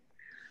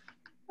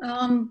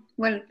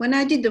 Well, when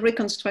I did the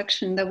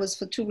reconstruction, that was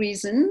for two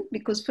reasons.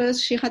 Because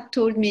first, she had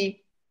told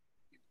me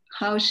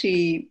how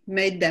she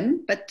made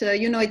them, but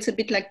you know, it's a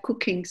bit like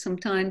cooking.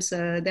 Sometimes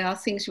there are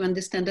things you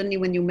understand only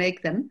when you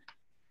make them,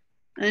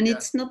 and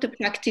it's not a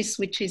practice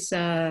which is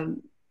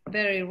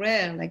very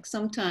rare. Like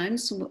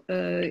sometimes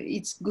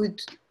it's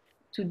good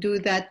to do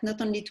that, not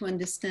only to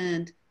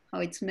understand how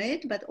it's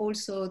made, but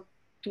also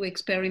to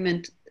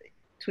experiment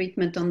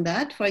treatment on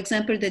that. For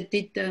example, they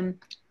did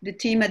the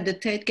team at the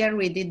Tate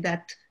Gallery did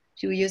that a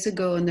few years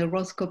ago on a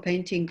Rothko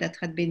painting that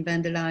had been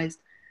vandalized,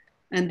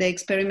 and they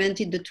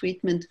experimented the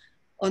treatment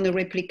on a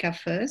replica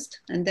first,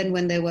 and then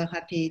when they were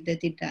happy, they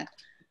did that.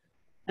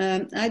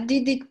 I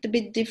did it a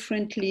bit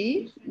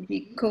differently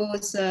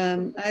because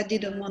I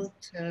didn't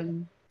want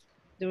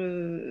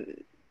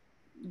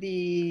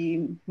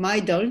my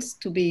dolls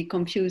to be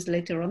confused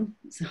later on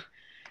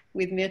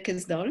with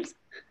Mirka's dolls.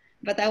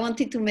 But I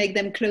wanted to make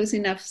them close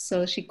enough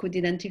so she could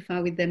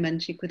identify with them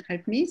and she could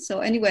help me.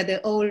 So anyway,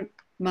 they're all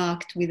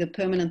marked with a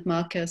permanent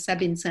marker,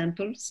 Sabine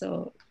sample,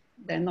 so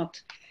they're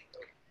not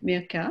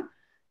Mirka.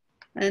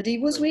 And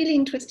it was really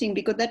interesting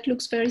because that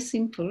looks very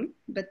simple,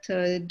 but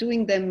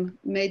doing them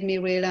made me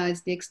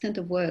realize the extent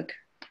of work,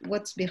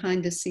 what's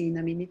behind the scene.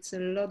 I mean, it's a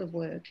lot of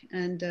work.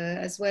 And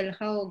as well,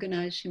 how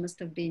organized she must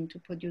have been to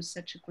produce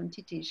such a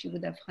quantity. She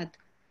would have had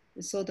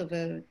a sort of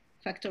a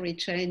factory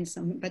chain,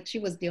 but she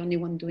was the only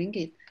one doing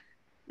it.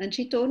 And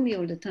she told me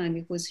all the time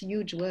it was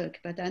huge work,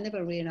 but I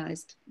never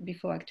realized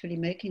before actually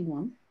making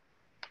one.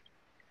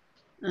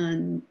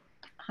 And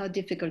how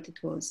difficult it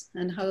was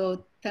and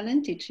how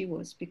talented she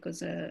was,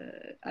 because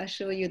I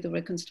show you the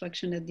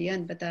reconstruction at the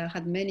end, but I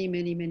had many,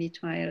 many, many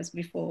trials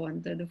before,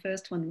 and the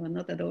first one were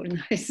not at all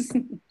nice.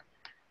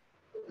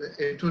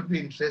 It would be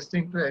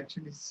interesting to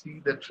actually see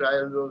the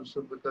trials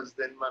also, because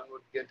then one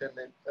would get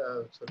an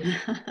sort of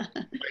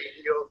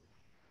idea of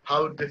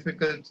how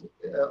difficult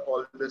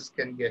all this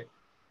can get.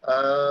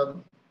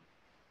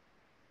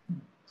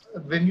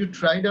 When you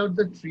tried out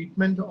the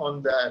treatment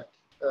on that,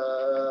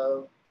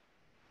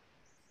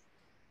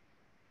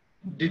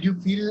 did you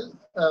feel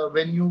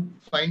when you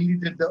finally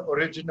did the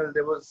original,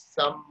 there was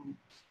some,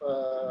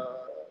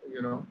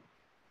 you know,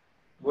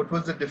 what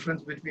was the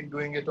difference between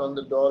doing it on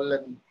the doll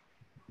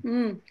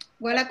and...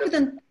 Well, I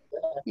couldn't,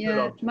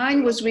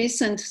 mine was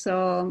recent,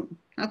 so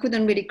I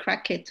couldn't really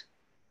crack it.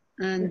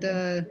 And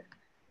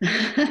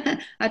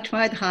I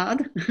tried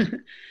hard,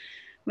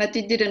 but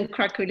it didn't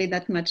crack really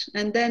that much.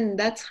 And then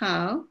that's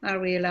how I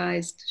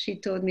realized, she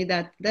told me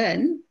that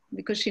then,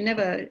 because she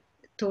never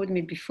told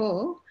me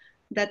before,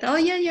 that, oh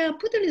yeah,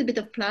 put a little bit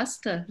of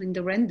plaster in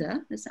the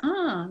render. I said,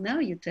 now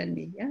you tell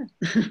me, yeah.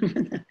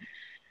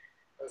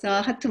 So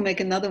I had to make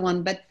another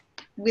one, but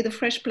with a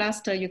fresh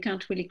plaster, you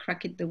can't really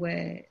crack it the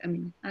way, I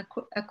mean, I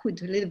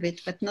could a little bit,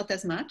 but not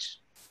as much.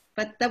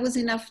 But that was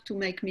enough to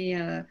make me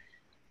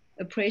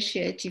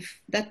appreciate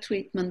if that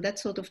treatment, that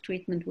sort of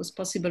treatment was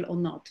possible or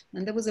not.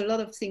 And there was a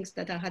lot of things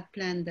that I had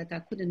planned that I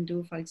couldn't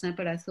do. For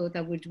example, I thought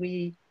I would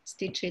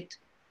re-stitch it,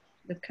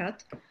 the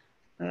cut.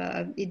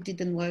 It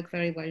didn't work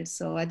very well,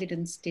 so I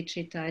didn't stitch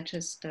it, I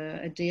just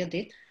adhered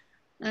it.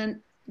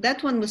 And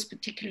that one was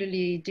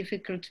particularly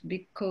difficult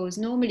because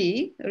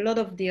normally a lot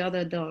of the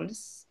other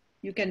dolls,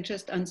 you can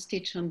just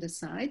unstitch on the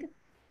side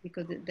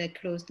because they're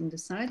closed on the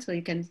side, so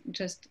you can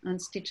just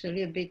unstitch a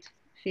little bit,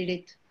 fill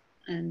it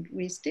and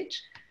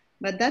restitch.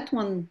 But that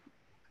one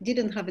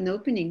didn't have an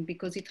opening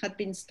because it had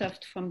been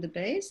stuffed from the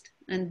base,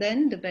 and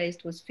then the base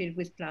was filled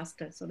with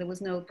plaster. So there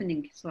was no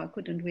opening, so I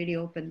couldn't really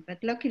open.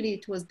 But luckily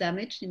it was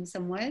damaged in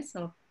some way.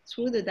 So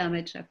through the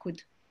damage, I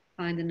could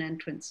find an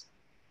entrance.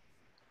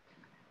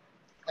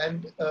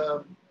 And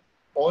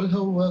all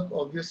her work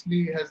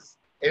obviously has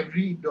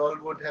every doll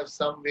would have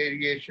some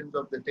variations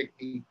of the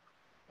technique.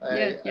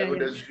 I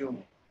would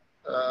assume.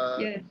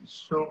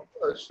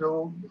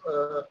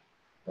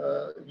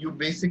 You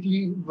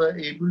basically were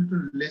able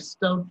to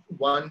list out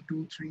 1,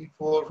 2, 3,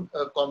 4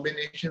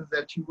 combinations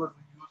that she was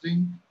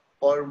using,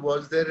 or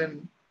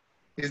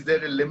is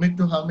there a limit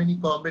to how many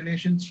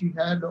combinations she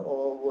had,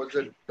 or was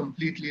it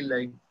completely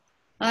like?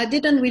 I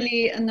didn't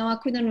really, no, I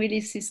couldn't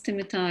really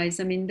systematize.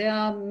 I mean, there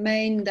are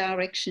main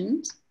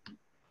directions,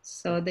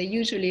 so they're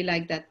usually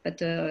like that, but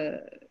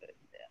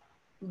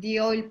the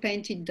oil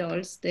painted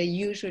dolls, they're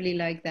usually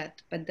like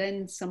that, but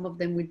then some of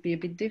them will be a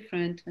bit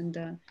different, and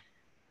the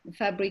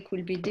fabric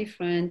will be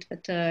different,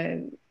 but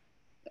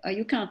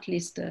you can't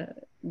list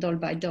doll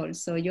by doll,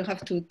 so you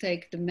have to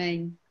take the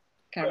main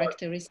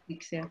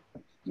characteristics.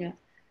 Yeah.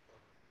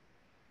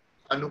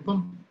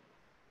 Anupam?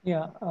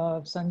 Yeah,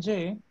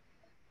 Sanjay,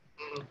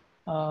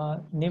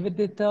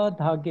 Nivedita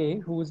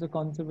Dhage, who is a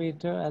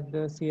conservator at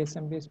the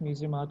CSMBS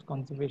Museum Art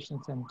Conservation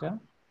Center,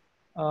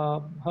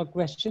 her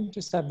question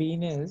to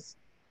Sabine is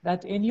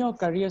that in your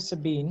career,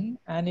 Sabine,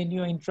 and in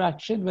your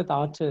interaction with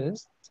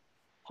artists,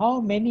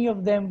 how many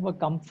of them were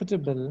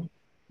comfortable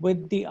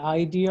with the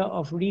idea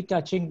of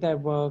retouching their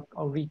work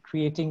or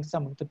recreating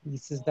some of the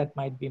pieces that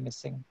might be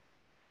missing?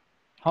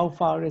 How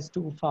far is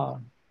too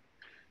far?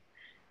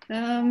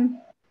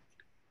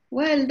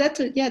 Well, that's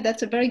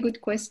a very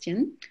good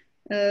question.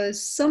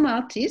 Some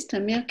artists,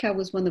 Mirka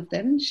was one of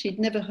them, she'd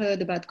never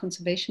heard about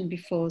conservation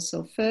before.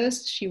 So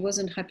first, she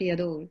wasn't happy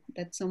at all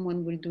that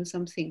someone will do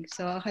something.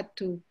 So I had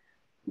to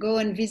go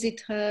and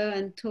visit her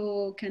and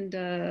talk and,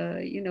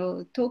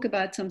 talk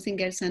about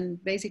something else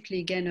and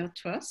basically gain her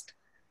trust.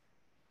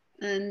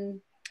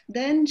 And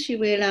then she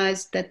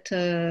realized that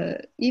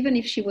even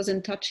if she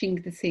wasn't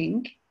touching the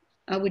thing,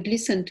 I would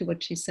listen to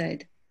what she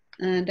said.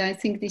 And I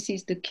think this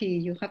is the key.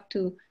 You have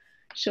to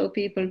show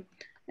people.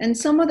 And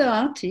some other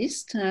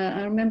artists,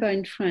 I remember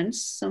in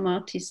France, some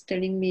artists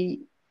telling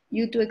me,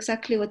 you do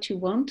exactly what you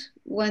want.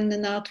 When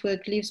an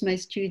artwork leaves my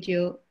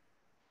studio,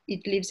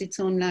 it lives its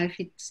own life.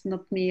 It's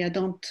not me. I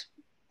don't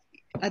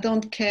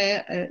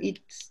care.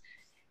 It's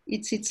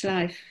its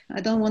life.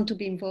 I don't want to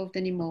be involved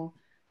anymore.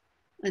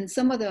 And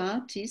some other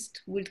artists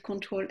will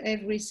control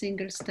every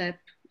single step.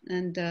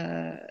 And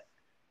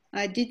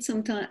I did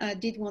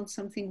want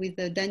something with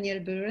Daniel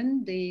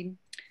Buren, the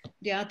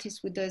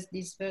artist who does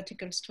these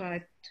vertical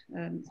striped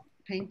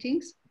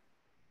paintings.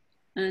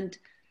 And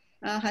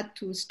I had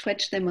to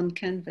stretch them on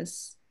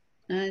canvas.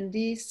 And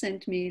he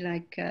sent me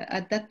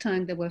at that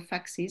time there were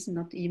faxes,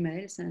 not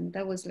emails. And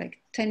that was like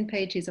 10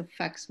 pages of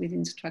fax with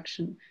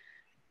instruction.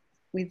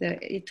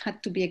 It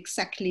had to be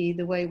exactly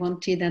the way I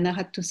wanted. And I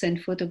had to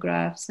send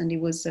photographs, and it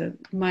was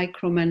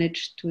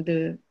micromanaged to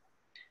the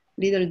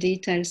little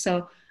details.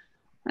 So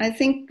I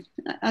think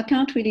I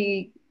can't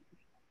really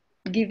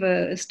give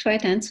a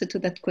straight answer to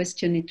that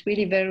question. It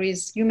really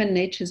varies. Human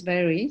natures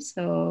vary.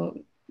 So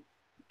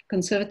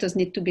conservators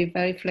need to be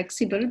very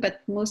flexible,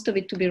 but most of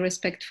it to be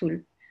respectful.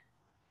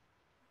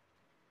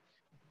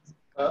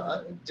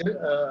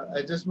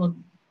 I just want,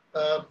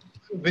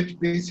 which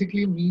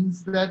basically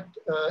means that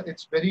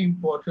it's very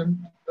important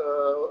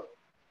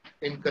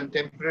in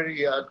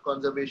contemporary art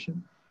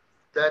conservation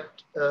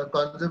that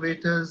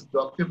conservators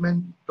talk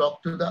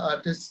to the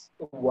artists,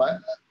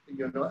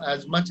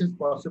 as much as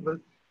possible,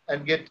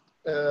 and get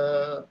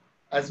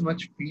as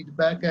much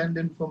feedback and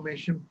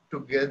information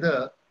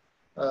together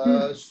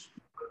so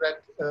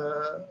that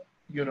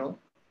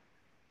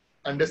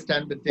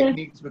understand the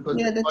techniques, because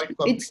it's quite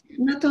complicated. It's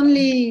not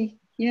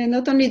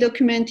only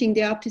documenting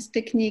the artist's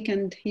technique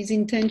and his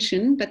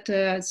intention, but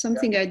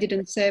something I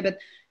didn't say, but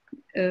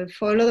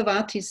for a lot of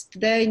artists,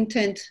 their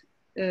intent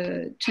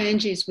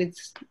changes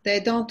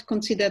they don't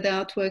consider the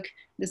artwork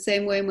the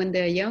same way when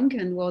they're young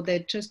and while they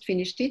just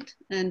finished it,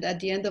 and at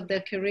the end of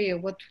their career,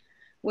 what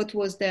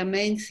was their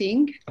main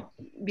thing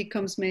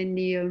becomes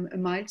mainly a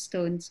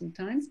milestone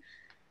sometimes.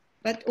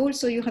 But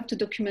also you have to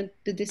document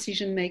the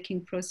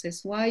decision-making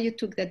process, why you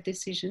took that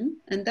decision.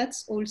 And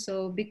that's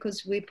also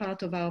because we're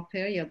part of our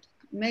period.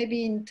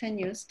 Maybe in 10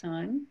 years'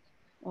 time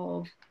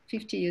or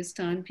 50 years'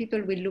 time,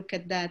 people will look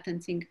at that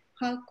and think,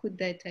 how could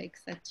they take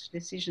such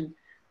decision?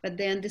 But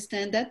they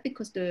understand that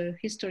because the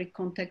historic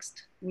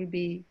context will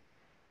be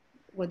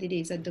what it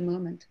is at the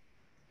moment.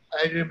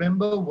 I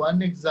remember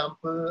one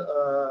example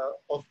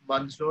of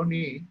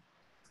Manzoni,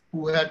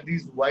 who had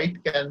these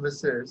white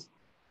canvases,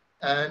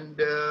 and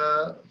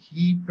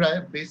he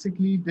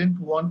basically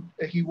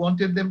he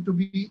wanted them to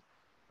be,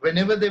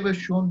 whenever they were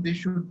shown, they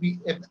should be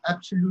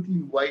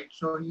absolutely white.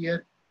 So he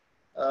had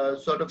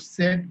sort of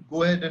said,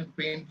 go ahead and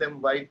paint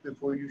them white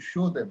before you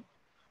show them.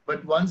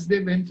 But once they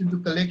went into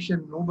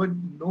collection,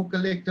 no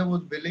collector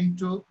was willing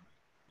to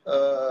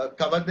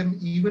cover them.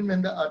 Even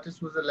when the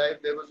artist was alive,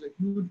 there was a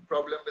huge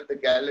problem with the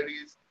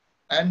galleries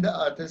and the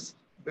artists,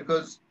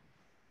 because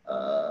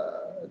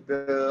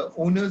the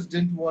owners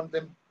didn't want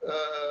them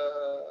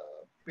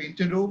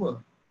painted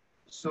over.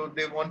 So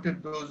they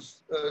wanted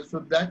those. So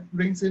that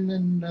brings in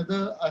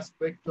another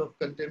aspect of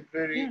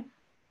contemporary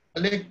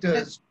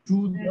collectors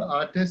to the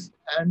artist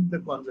and the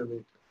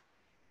conservator.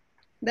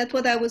 That's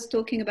what I was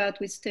talking about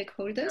with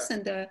stakeholders. Yeah.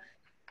 And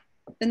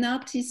an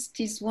artist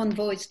is one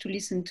voice to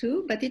listen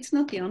to, but it's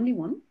not the only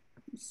one.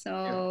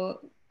 So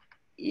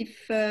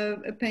if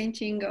a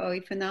painting or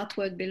if an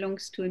artwork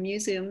belongs to a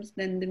museum,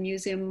 then the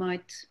museum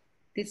might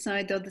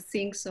decide other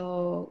things,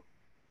 or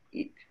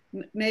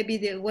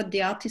maybe what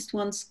the artist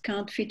wants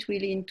can't fit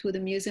really into the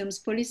museum's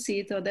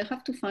policy. So they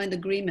have to find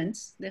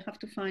agreements. They have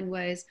to find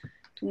ways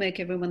to make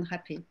everyone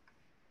happy.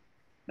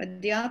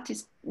 But the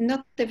artist,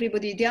 not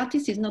everybody, the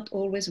artist is not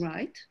always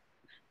right,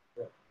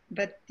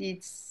 but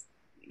it's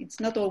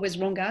not always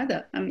wrong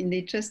either. I mean,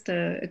 it's just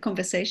a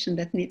conversation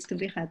that needs to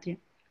be had. Yeah.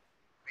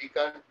 We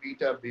can't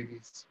beat our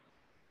babies.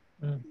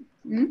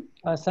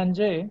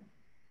 Sanjay?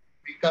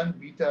 We can't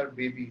beat our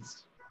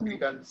babies. We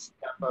can't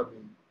stamp our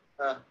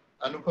baby.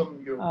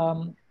 Anupam, you.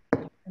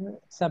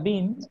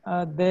 Sabine,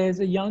 there's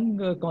a young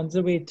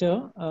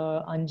conservator,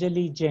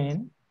 Anjali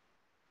Jain,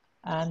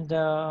 and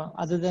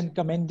other than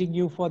commending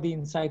you for the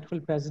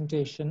insightful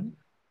presentation,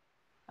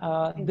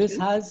 this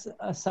has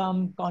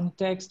some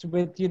context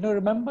with,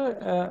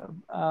 remember,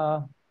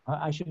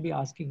 I should be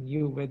asking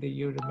you whether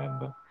you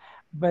remember,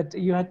 but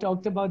you had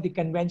talked about the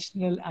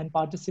conventional and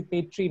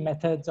participatory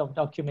methods of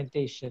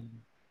documentation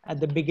at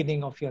the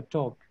beginning of your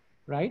talk,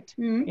 right?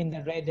 In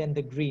the red and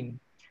the green.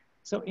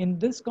 So in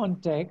this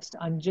context,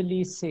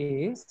 Anjali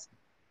says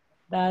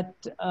that,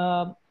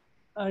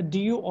 do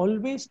you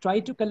always try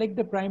to collect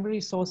the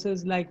primary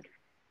sources like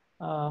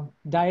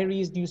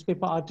diaries,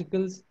 newspaper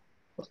articles?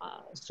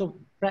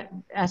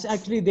 As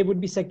actually they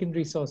would be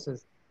secondary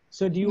sources.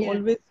 So do you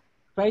always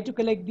try to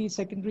collect these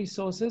secondary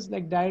sources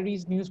like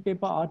diaries,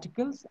 newspaper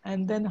articles?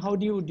 And then how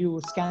do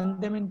you scan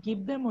them and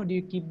keep them, or do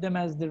you keep them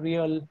as the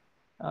real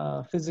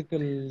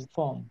physical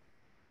form?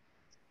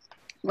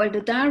 Well,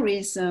 the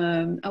diaries,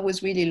 I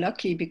was really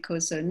lucky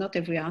because not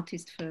every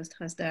artist first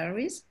has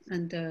diaries,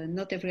 and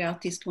not every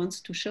artist wants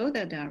to show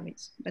their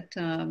diaries. But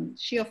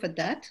she offered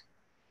that,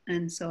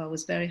 and so I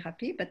was very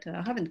happy. But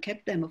I haven't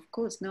kept them, of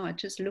course. No, I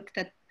just looked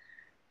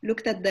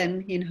at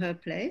them in her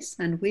place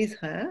and with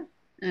her,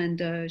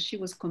 and she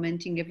was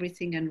commenting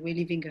everything and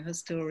reliving her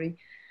story.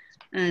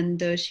 And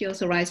she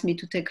authorized me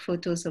to take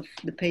photos of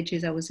the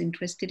pages I was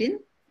interested in.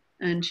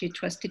 And she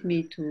trusted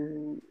me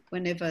to,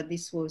 whenever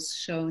this was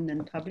shown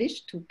and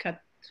published, to cut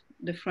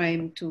the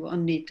frame to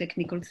only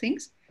technical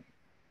things.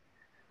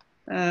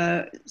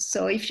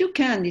 So if you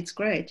can, it's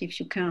great. If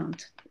you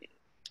can't,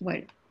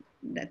 well,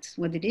 that's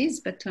what it is.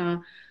 But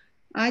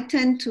I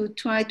tend to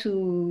try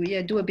to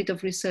do a bit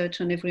of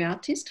research on every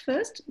artist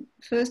first.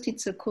 First,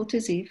 it's a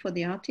courtesy for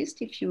the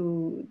artist. If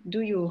you do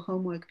your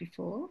homework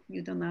before,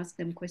 you don't ask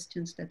them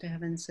questions that I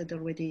have answered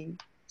already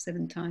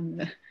 7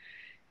 times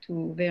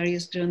to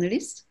various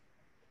journalists.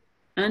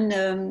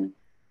 And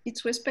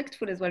it's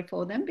respectful as well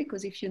for them,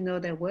 because if you know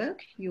their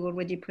work, you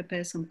already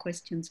prepare some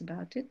questions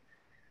about it.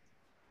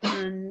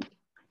 And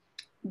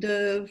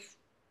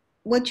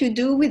what you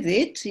do with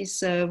it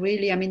is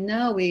really, I mean,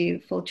 now we're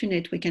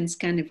fortunate we can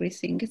scan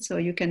everything, so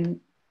you can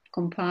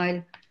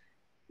compile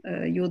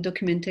your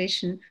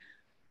documentation.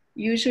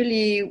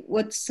 Usually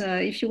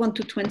if you want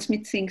to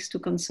transmit things to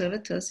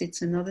conservators,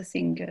 it's another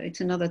thing,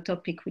 it's another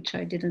topic which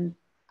I didn't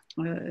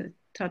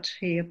touch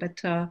here,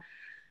 but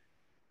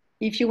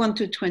if you want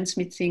to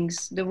transmit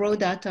things, the raw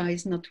data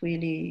is not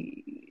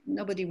really,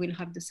 nobody will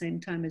have the same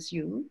time as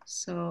you.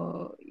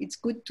 So it's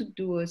good to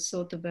do a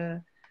sort of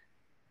a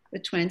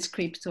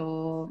transcript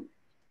or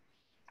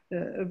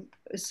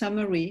a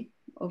summary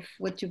of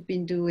what you've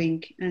been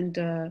doing,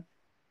 and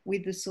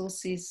with the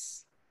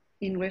sources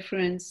in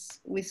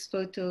reference, with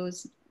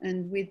photos,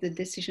 and with the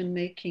decision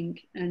making.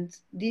 And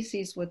this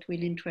is what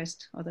will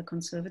interest other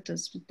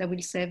conservators. That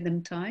will save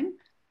them time.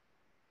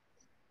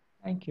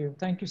 Thank you,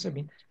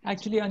 Sabine.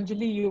 Actually,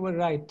 Anjali, you were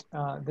right.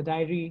 The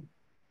diary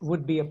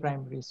would be a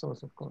primary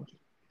source, of course.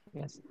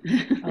 Yes.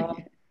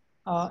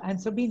 And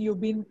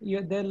Sabine,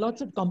 there are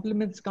lots of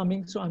compliments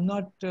coming, so I'm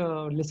not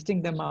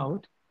listing them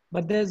out.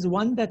 But there's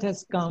one that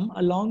has come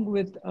along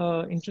with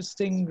an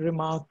interesting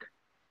remark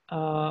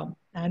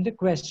and a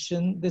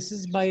question. This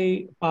is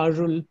by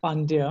Parul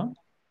Pandya,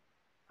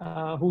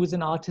 who is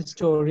an art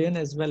historian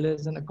as well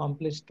as an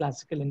accomplished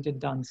classical Indian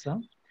dancer.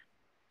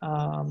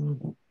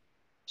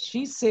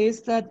 She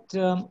says that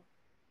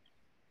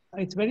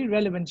it's very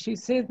relevant. She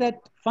says that,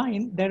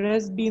 fine, there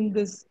has been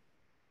this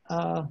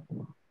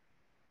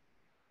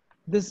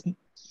this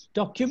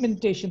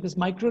documentation, this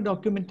micro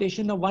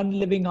documentation of one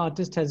living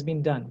artist has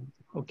been done.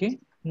 Okay.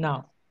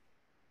 Now,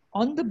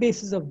 on the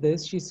basis of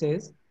this, she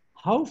says,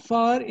 how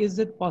far is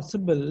it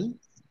possible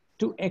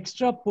to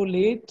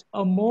extrapolate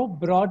a more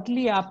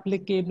broadly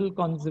applicable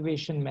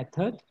conservation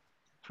method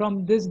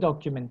from this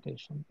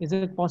documentation? Is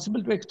it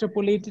possible to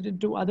extrapolate it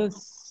into other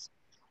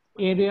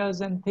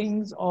areas and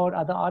things or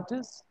other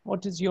artists?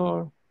 What is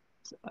your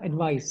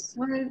advice?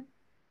 Well,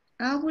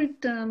 I would,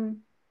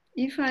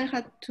 if I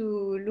had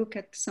to look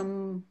at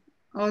some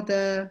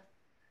other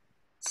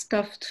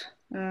stuffed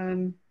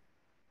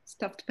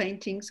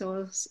paintings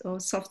or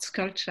soft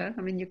sculpture,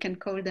 I mean, you can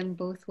call them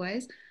both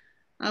ways,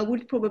 I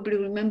would probably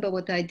remember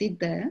what I did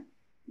there.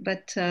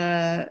 But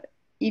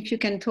if you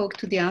can talk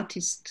to the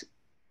artist,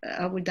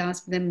 I would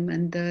ask them,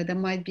 and there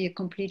might be a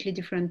completely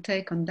different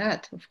take on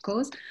that, of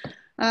course.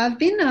 I've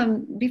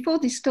been, before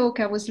this talk,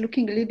 I was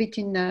looking a little bit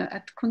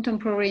at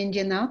contemporary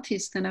Indian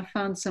artists, and I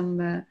found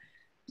some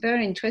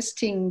very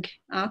interesting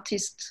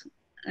artists.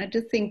 I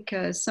do think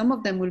some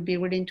of them will be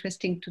really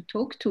interesting to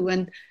talk to,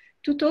 and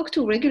to talk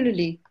to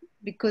regularly,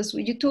 because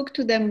you talk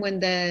to them when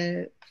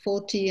they're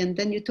 40, and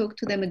then you talk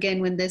to them again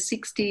when they're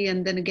 60,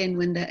 and then again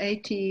when they're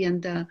 80,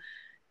 and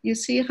you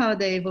see how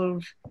they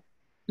evolve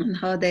and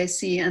how they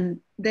see, and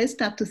they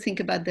start to think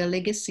about their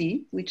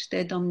legacy, which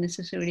they don't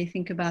necessarily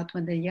think about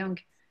when they're young.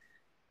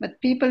 But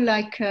people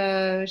like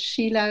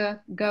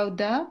Sheila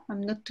Gowda,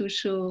 I'm not too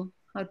sure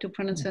how to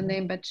pronounce her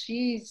name, but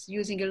she's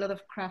using a lot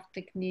of craft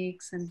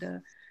techniques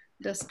and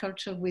does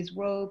sculpture with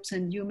ropes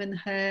and human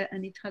hair,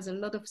 and it has a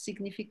lot of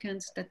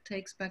significance that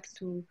takes back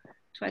to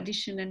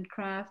tradition and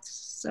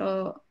crafts,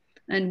 so,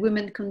 and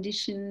women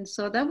condition.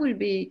 So that will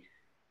be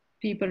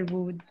people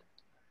who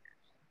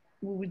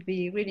would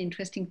be really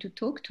interesting to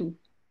talk to.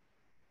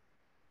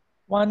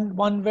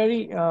 One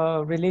very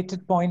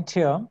related point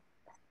here.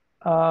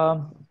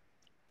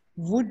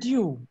 Would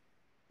you,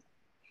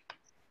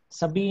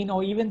 Sabine,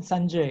 or even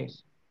Sanjay,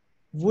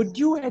 would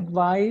you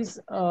advise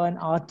an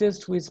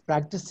artist who is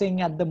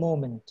practicing at the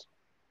moment,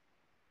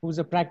 who's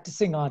a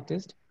practicing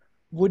artist,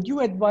 would you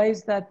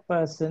advise that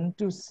person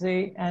to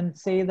say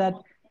that,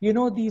 you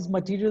know, these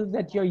materials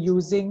that you're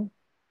using,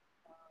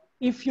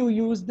 if you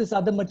use this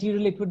other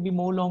material, it would be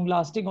more long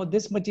lasting, or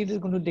this material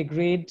is going to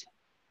degrade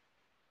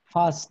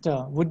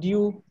faster? Would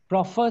you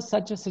proffer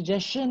such a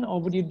suggestion,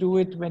 or would you do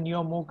it when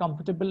you're more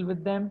comfortable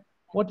with them?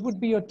 What would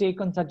be your take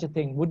on such a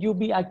thing? Would you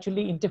be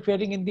actually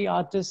interfering in the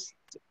artist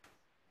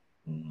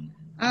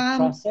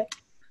process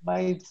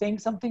by saying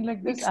something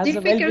like this? It's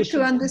difficult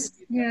to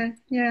understand.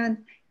 Yeah,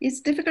 it's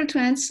difficult to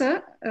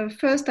answer.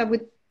 First, I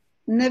would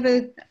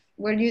never.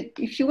 Well,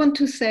 if you want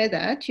to say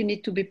that, you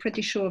need to be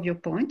pretty sure of your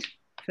point.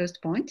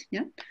 First point,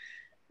 yeah.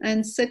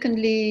 And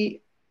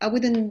secondly, I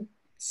wouldn't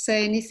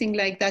say anything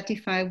like that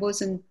if I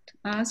wasn't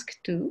asked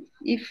to.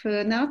 If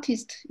an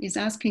artist is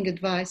asking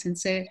advice and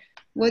say,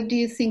 what do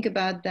you think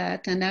about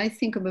that? And I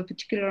think of a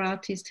particular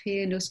artist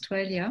here in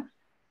Australia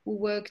who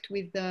worked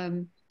with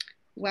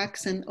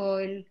wax and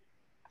oil,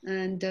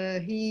 and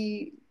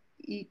he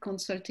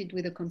consulted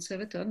with a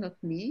conservator, not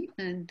me,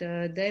 and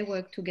they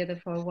worked together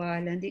for a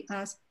while, and he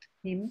asked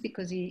him,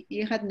 because he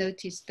had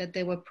noticed that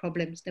there were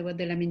problems, there were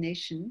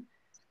delamination,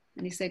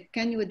 and he said,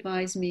 can you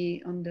advise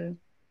me on the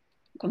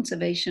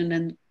conservation,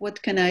 and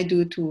what can I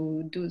do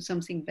to do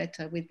something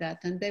better with that?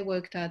 And they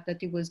worked out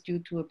that it was due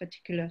to a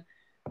particular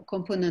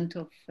component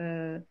of,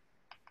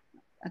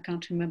 I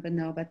can't remember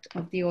now, but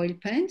of the oil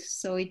paint.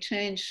 So he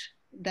changed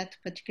that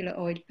particular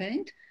oil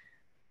paint.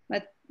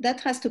 But that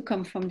has to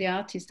come from the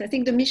artist. I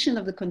think the mission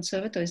of the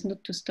conservator is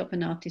not to stop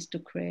an artist to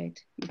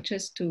create, it's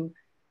just to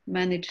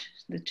manage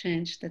the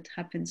change that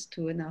happens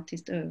to an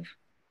artist's oeuvre.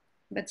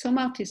 But some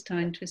artists are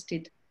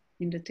interested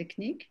in the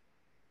technique,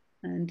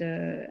 and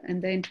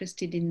they're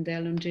interested in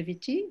their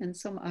longevity, and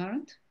some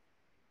aren't.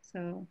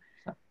 So,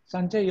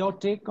 Sanjay, your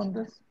take on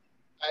this?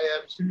 I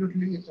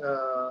absolutely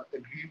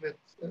agree with.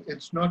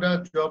 It's not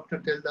our job to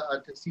tell the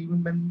artists,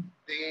 even when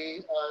they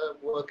are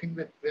working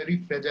with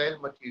very fragile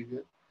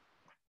material.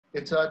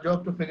 It's our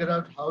job to figure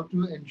out how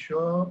to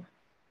ensure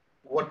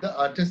what the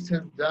artist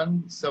has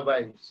done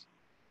survives.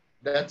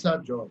 That's our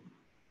job.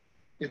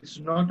 It's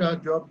not our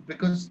job,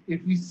 because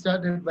if we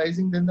start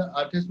advising, then the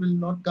artist will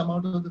not come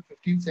out of the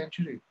 15th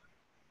century.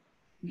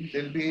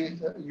 They'll be,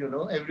 you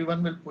know,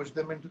 everyone will push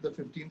them into the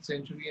 15th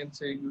century and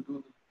say, you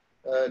do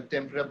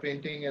tempera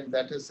painting, and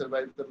that has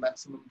survived the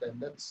maximum time.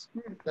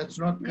 That's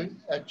not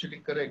actually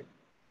correct.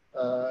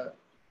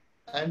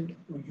 And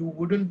you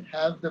wouldn't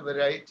have the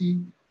variety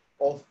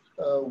of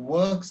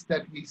works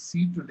that we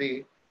see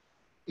today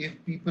if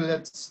people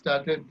had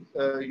started,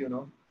 you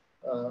know,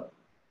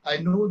 I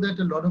know that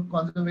a lot of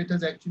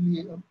conservators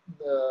actually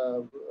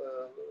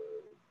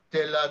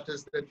tell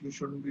artists that you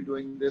shouldn't be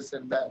doing this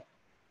and that.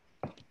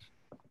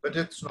 But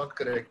it's not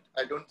correct.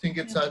 I don't think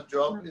it's our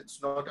job.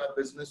 It's not our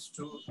business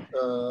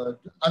to,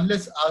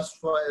 unless asked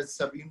for, as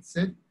Sabine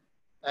said.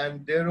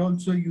 And there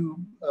also you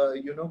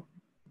know,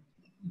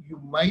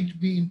 you might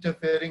be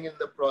interfering in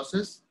the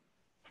process,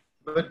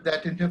 but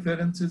that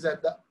interference is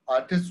at the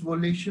artist's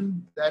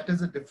volition. That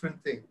is a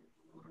different thing,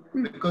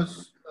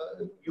 because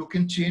you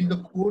can change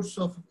the course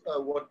of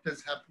what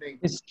is happening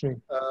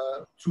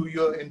through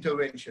your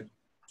intervention.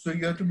 So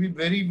you have to be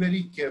very,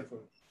 very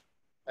careful.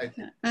 I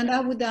think. And I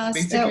would ask,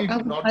 basically, I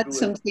would not add do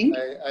something.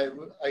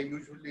 I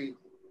usually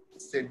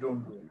say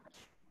don't do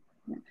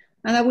it.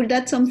 And I would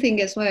add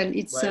something as well.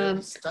 It's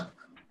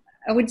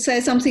I would say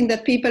something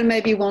that people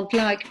maybe won't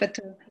like, but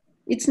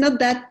it's not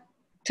that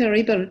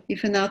terrible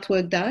if an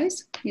artwork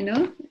dies. You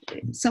know,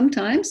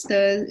 sometimes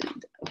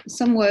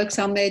some works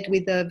are made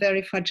with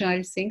very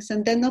fragile things,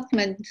 and they're not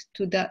meant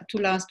to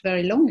last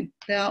very long.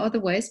 There are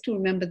other ways to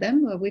remember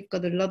them. We've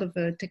got a lot of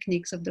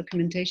techniques of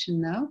documentation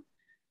now.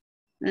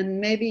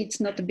 And maybe it's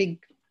not a big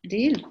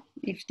deal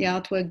if the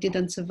artwork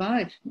didn't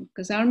survive.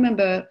 Because I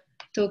remember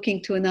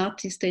talking to an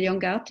artist, a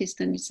young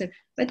artist, and he said,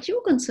 "But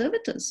you're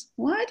conservators.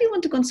 Why do you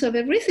want to conserve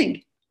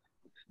everything?"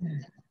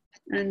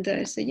 And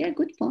I said, "Yeah,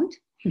 good point."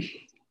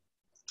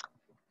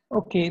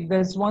 Okay,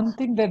 there's one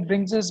thing that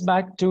brings us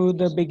back to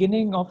the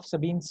beginning of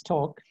Sabine's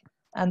talk,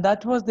 and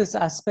that was this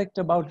aspect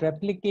about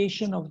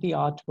replication of the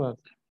artwork.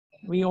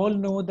 We all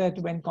know that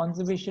when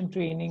conservation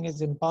training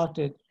is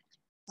imparted,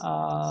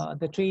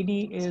 the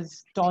trainee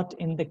is taught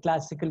in the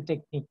classical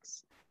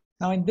techniques.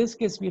 Now, in this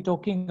case, we're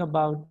talking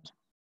about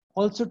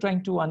also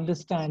trying to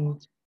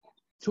understand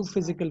through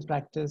physical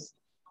practice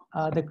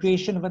the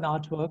creation of an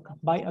artwork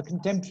by a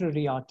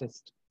contemporary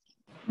artist.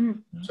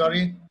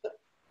 Sorry,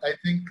 I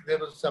think there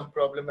was some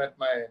problem at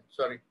my end.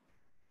 Sorry.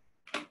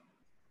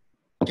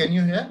 Can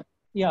you hear?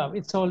 Yeah,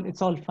 it's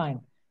all fine.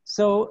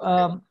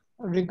 So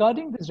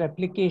regarding this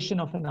replication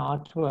of an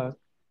artwork,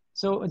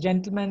 so a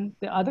gentleman,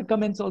 the other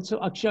comments also,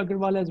 Akshay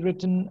Agarwal has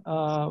written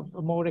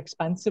more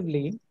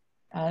expansively,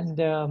 and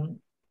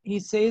he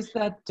says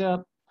that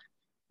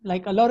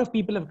like a lot of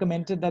people have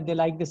commented that they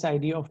like this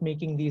idea of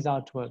making these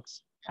artworks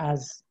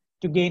as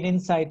to gain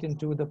insight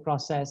into the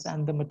process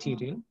and the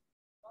material.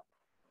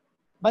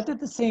 But at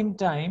the same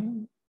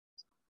time,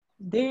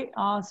 they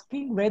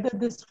asking whether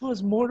this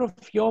was more of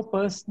your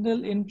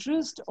personal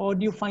interest or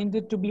do you find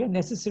it to be a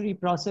necessary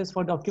process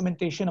for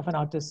documentation of an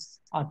artist's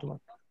artwork?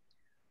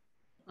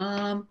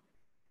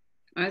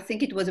 I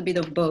think it was a bit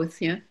of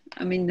both, yeah.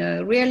 I mean,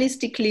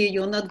 realistically,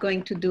 you're not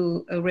going to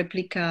do a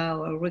replica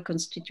or a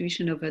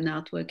reconstitution of an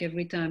artwork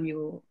every time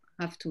you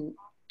have to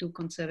do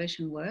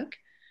conservation work.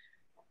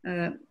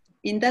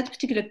 In that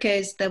particular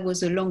case, that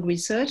was a long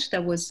research.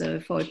 That was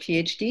for a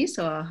PhD,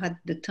 so I had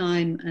the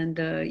time and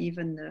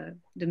even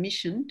the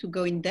mission to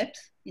go in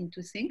depth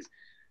into things.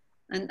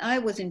 And I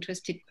was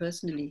interested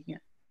personally,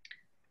 yeah.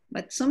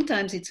 But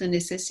sometimes it's a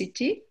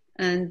necessity,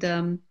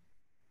 and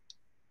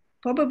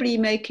probably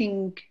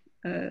making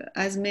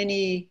as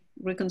many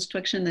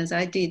reconstruction as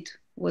I did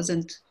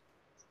wasn't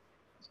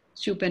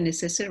super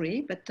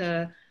necessary, but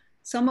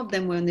some of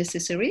them were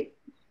necessary.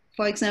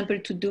 For example,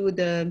 to do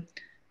the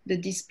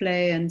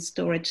display and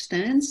storage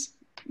stands,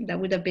 that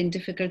would have been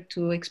difficult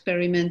to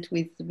experiment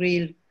with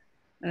real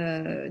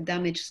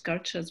damaged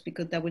sculptures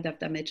because that would have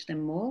damaged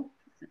them more.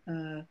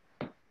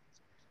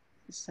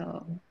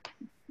 So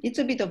it's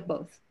a bit of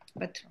both,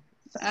 but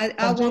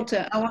I won't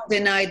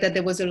deny that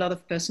there was a lot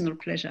of personal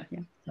pleasure.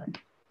 Yeah. Right.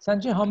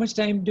 Sanjay, how much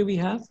time do we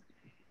have?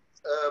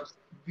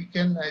 We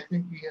can, I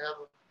think we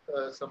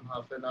have some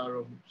half an hour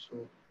or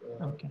so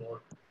okay.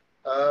 more.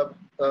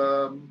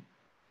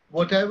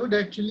 What I would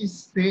actually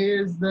say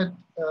is that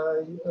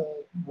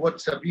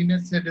what Sabine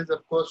said is,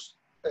 of course,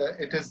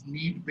 it is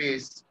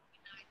need-based.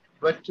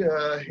 But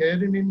here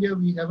in India,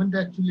 we haven't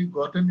actually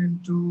gotten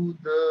into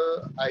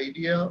the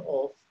idea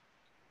of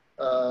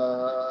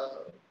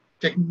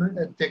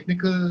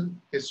technical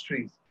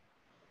history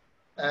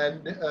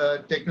and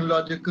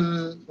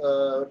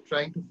technological,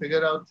 trying to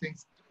figure out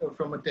things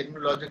from a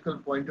technological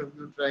point of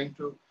view, trying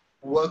to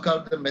work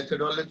out the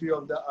methodology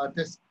of the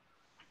artist.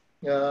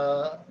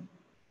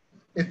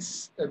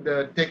 It's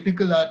the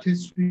technical art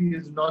history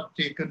is not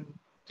taken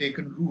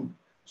root.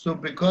 So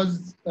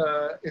because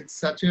it's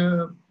such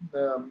a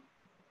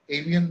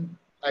alien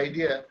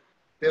idea,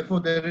 therefore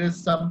there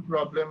is some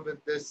problem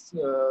with this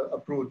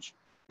approach.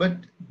 But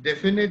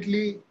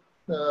definitely,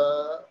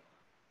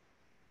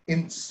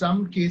 in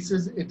some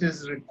cases, it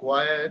is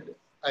required.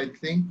 I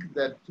think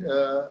that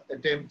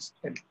attempts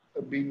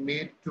be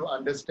made to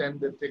understand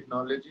the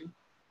technology,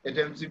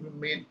 attempts be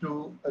made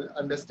to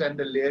understand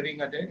the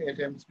layering,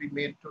 attempts be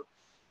made to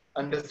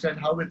understand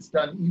how it's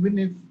done, even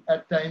if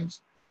at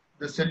times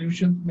the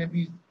solution may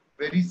be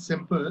very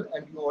simple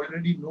and you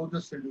already know the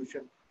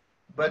solution.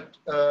 But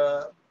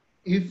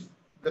if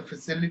the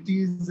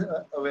facility is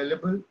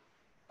available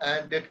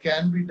and it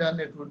can be done,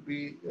 it would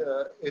be,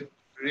 it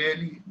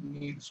really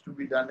needs to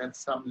be done at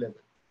some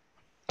level.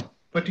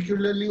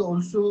 Particularly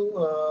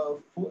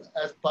also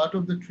as part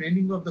of the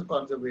training of the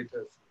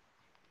conservators,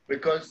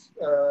 because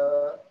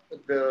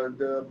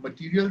the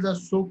materials are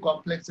so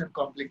complex and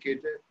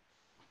complicated.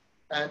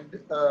 And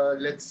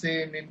let's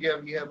say in India,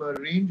 we have a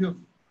range of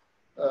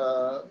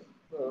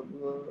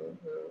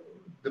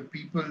the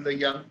people, the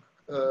young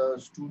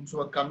students who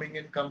are coming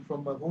in, come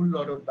from a whole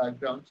lot of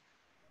backgrounds.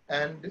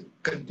 And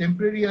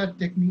contemporary art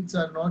techniques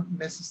are not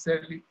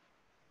necessarily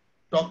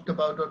talked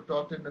about or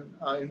taught in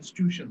our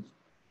institutions.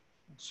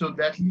 So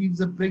that leaves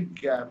a big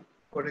gap.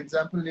 For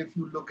example, if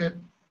you look at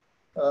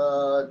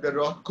the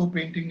Rothko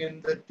painting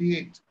in the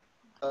Tate,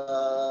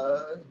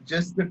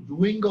 just the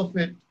doing of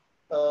it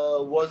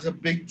was a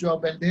big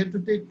job, and they had to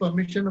take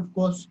permission, of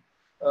course,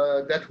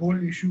 that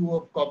whole issue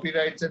of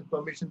copyrights and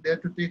permission, they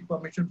had to take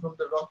permission from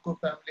the Rothko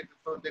family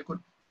before they could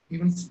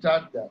even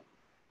start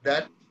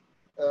that.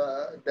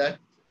 That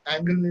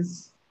angle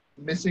is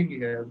missing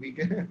here. We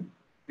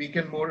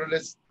can more or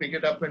less pick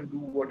it up and do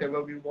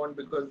whatever we want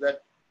because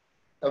that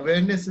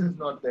awareness is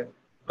not there.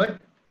 But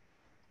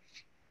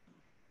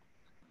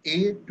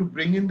to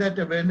bring in that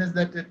awareness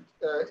that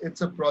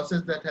it's a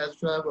process that has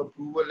to have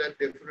approval at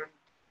different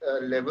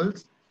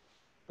levels.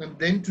 and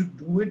then to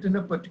do it in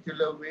a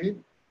particular way,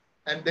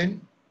 and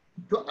then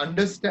to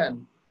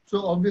understand.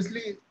 So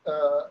obviously,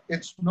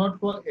 it's not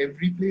for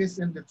every place,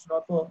 and it's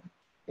not for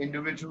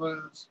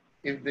individuals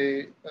if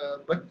they,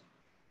 but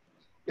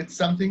it's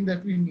something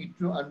that we need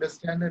to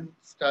understand and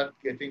start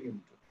getting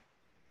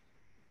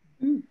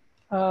into.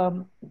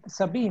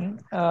 Sabine,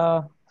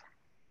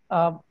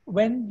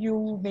 when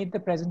you made the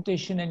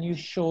presentation and you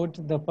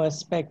showed the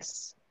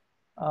perspex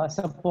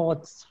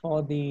supports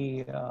for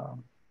the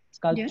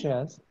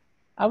sculptures,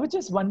 I was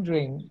just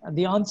wondering,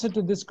 the answer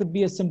to this could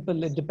be a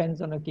simple, it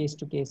depends on a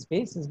case-to-case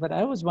basis, but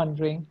I was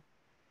wondering,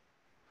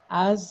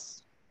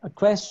 as a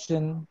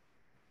question,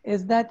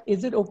 is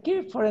it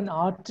okay for an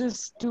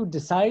artist to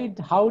decide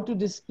how to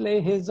display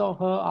his or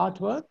her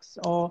artworks,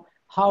 or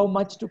how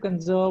much to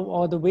conserve,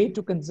 or the way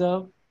to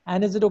conserve?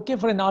 And is it okay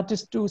for an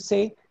artist to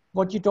say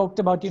what you talked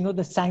about,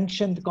 the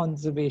sanctioned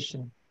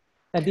conservation,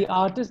 that the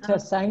artist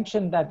has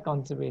sanctioned that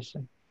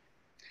conservation?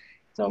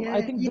 So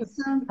I think this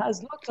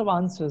has lots of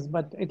answers,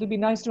 but it'll be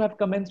nice to have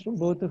comments from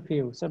both of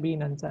you,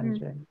 Sabine and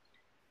Sanjay.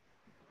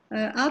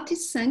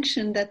 Artist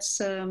sanction,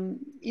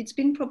 it's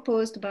been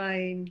proposed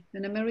by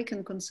an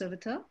American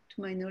conservator,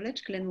 to my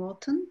knowledge, Glenn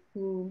Wharton,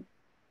 who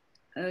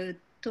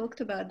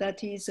talked about that.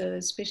 He's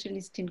a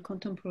specialist in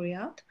contemporary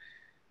art.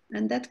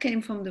 And that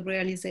came from the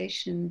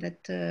realization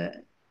that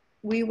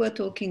we were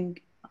talking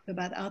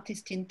about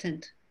artist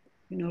intent,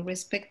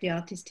 respect the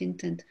artist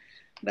intent.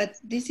 But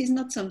this is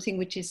not something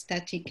which is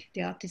static,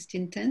 the artist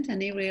intent.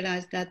 And he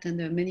realized that, and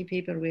many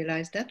people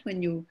realize that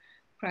when you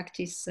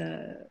practice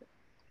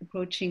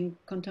approaching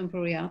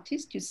contemporary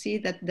artists, you see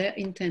that their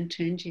intent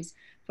changes.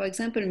 For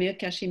example,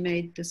 Mirka, she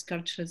made the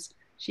sculptures.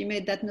 She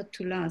made that not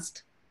to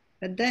last.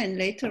 But then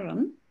later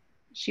on,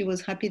 she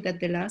was happy that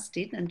they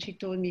lasted. And she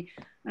told me,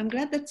 I'm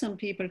glad that some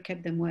people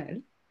kept them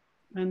well.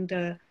 And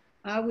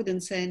I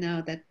wouldn't say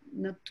now that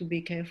not to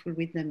be careful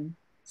with them.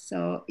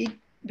 So it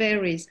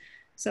varies.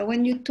 So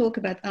when you talk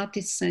about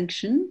artist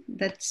sanction,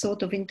 that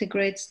sort of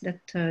integrates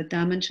that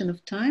dimension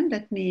of time.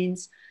 That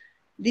means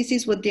this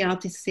is what the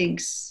artist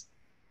thinks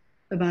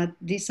about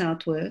this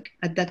artwork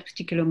at that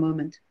particular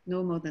moment,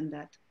 no more than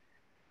that.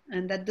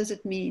 And that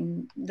doesn't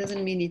mean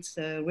it's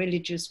a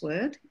religious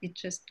word.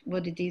 It's just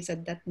what it is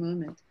at that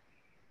moment.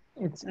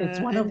 It's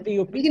one of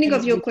the beginning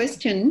of your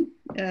question,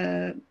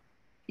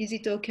 is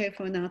it okay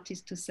for an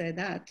artist to say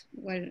that?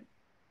 Well,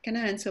 can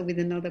I answer with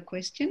another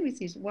question,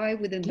 which is, why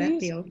wouldn't that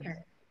be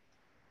okay?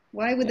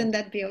 Why wouldn't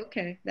that be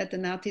okay, that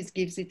an artist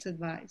gives its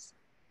advice,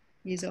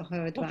 his or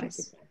her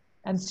advice?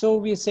 And so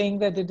we're saying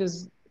that it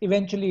is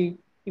basically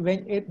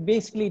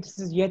this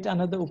is yet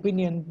another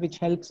opinion which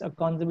helps a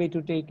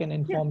conservator take an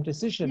informed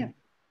decision.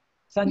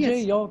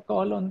 Sanjay, your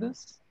call on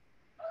this?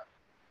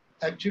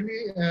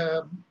 Actually,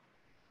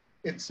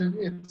 it's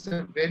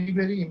a very,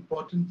 very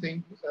important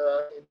thing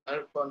in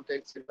our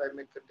context, if I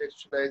may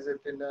contextualize it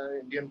in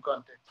an Indian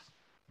context.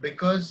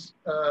 Because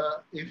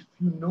if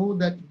you know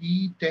that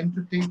we tend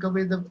to take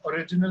away the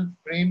original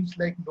frames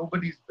like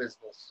nobody's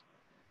business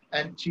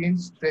and change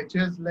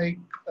stretchers like,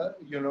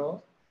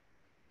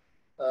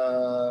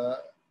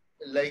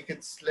 like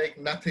it's like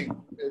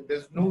nothing.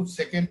 There's no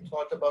second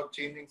thought about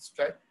changing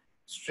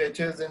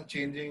stretchers and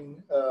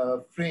changing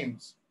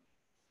frames.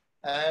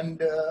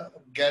 And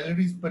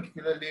galleries,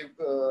 particularly,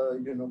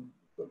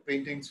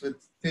 paintings with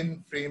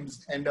thin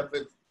frames end up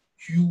with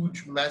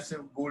huge,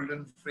 massive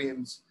golden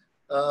frames.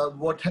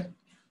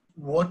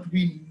 What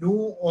we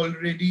know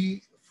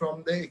already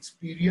from the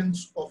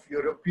experience of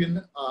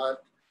European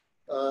art,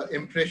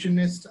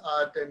 Impressionist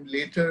art and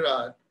later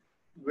art,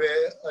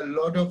 where a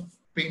lot of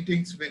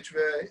paintings which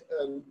were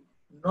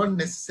not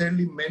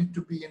necessarily meant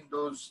to be in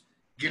those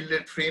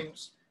gilded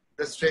frames,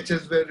 the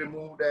stretchers were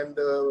removed and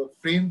the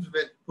frames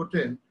were put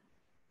in.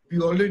 We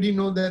already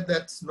know that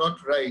that's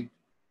not right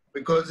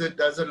because it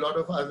does a lot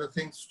of other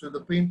things to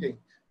the painting.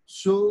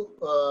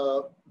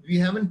 So we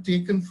haven't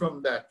taken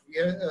from that.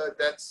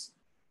 That's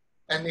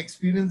an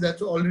experience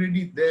that's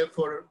already there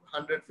for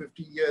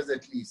 150 years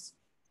at least.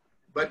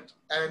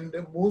 And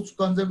most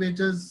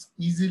conservators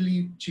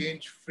easily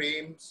change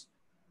frames.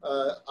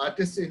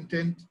 Artist's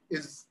intent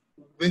is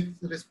with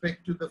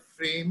respect to the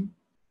frame.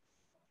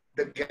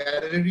 The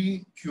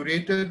gallery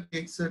curator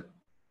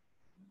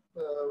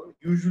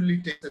usually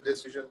takes a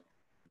decision.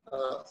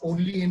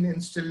 Only in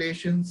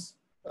installations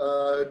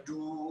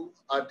do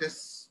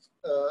artists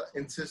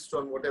insist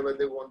on whatever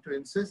they want to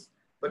insist.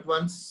 But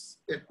once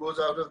it goes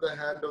out of the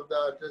hand of the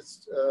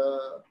artist,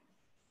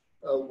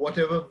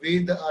 whatever way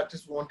the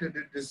artist wanted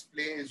it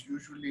display is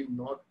usually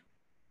not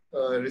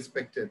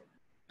respected.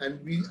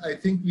 And I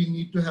think we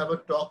need to have a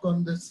talk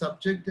on this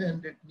subject,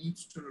 and it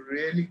needs to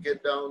really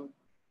get down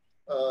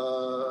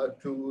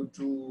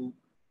to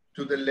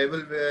the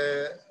level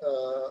where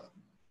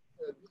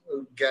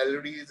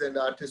galleries and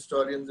art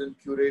historians and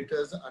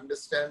curators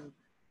understand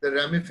the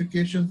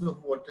ramifications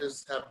of what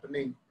is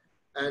happening.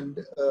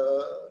 And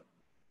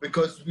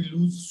because we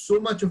lose so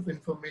much of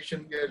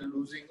information, we are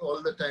losing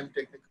all the time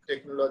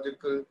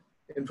technological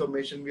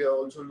information. We are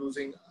also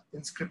losing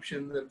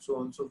inscriptions and so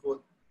on and so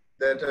forth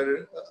that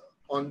are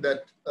on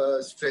that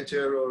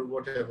stretcher or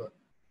whatever.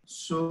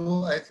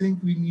 So I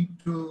think we need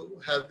to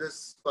have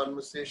this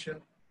conversation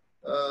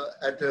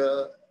at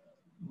a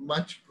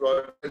much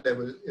broader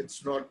level.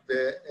 It's not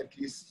there, at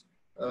least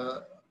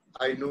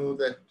I know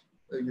that,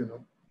 you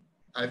know,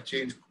 I've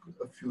changed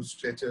a few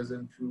stretchers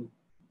and few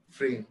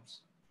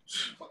frames.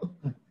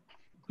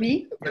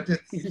 Me? But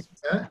it's,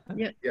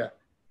 Yeah.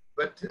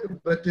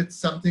 But it's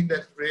something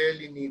that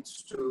really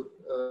needs to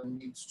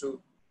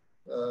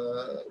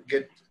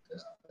get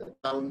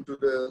down to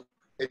the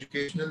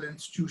educational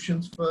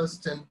institutions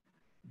first and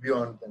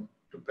beyond them,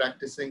 to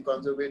practicing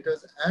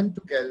conservators and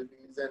to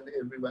galleries and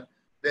everyone.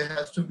 There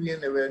has to be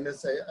an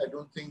awareness. I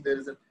don't think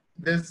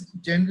there's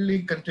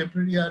generally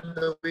contemporary art,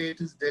 the way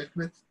it is dealt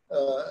with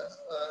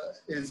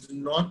is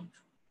not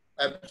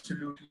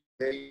absolutely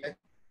there yet,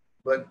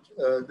 but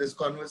this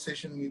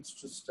conversation needs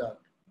to start.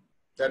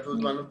 That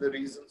was one of the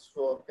reasons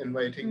for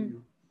inviting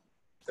you.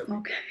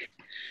 Okay.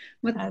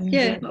 But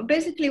yeah,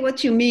 basically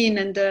what you mean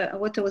and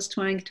what I was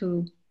trying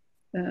to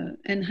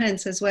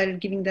enhance as well,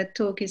 giving that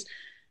talk, is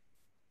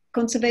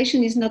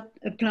conservation is not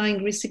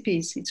applying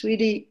recipes. It's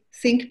really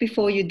think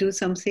before you do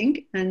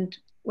something. And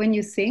when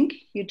you think,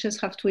 you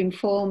just have to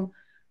inform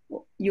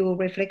your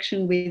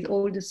reflection with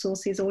all the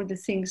sources, all the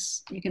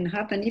things you can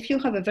have. And if you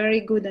have a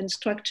very good and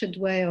structured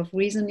way of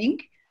reasoning,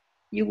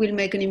 you will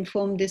make an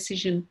informed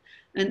decision.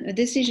 And a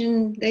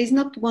decision, there is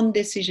not one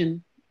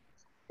decision.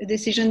 A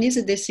decision is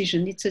a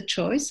decision, it's a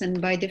choice. And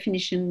by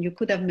definition, you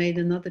could have made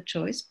another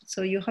choice.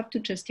 So you have to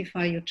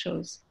justify your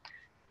choice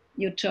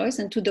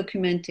and to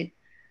document it.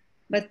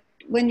 But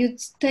when you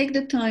take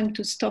the time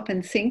to stop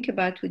and think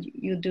about what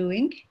you're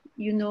doing,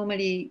 you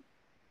normally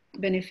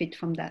benefit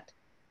from that.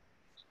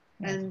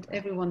 And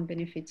everyone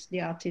benefits,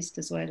 the artist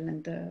as well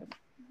and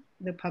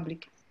the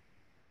public.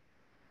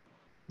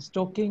 Just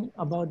talking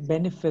about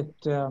benefit,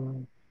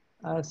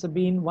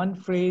 Sabine, one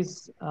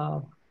phrase,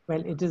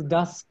 well, it is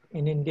dusk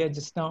in India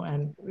just now,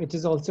 and it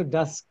is also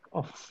dusk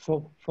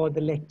for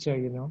the lecture,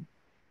 you know.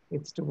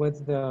 It's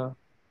towards the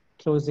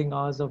closing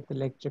hours of the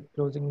lecture,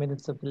 closing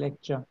minutes of the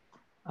lecture.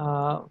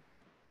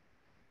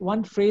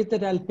 One phrase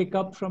that I'll pick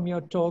up from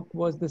your talk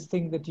was this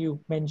thing that you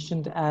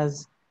mentioned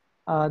as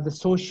the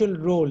social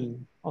role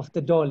of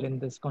the doll in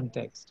this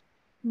context,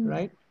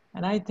 right?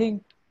 And I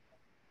think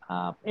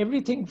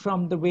everything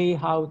from the way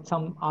how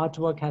some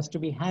artwork has to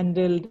be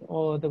handled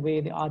or the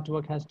way the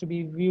artwork has to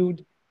be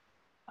viewed,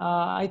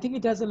 I think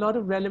it has a lot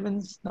of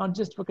relevance, not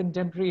just for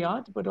contemporary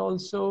art, but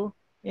also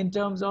in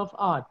terms of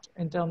art,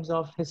 in terms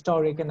of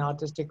historic and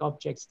artistic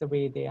objects, the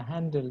way they are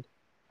handled.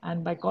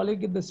 And by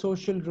calling it the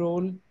social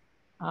role,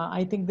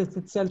 I think this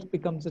itself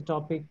becomes a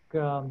topic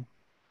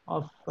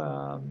of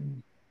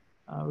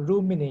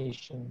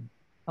rumination,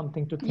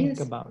 something to think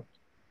about.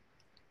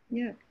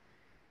 Yeah,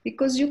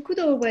 because you could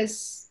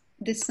always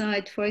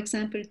decide, for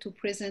example, to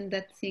present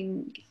that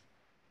thing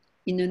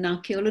in an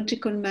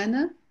archaeological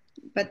manner,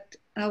 but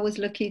I was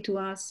lucky to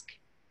ask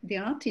the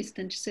artist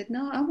and she said,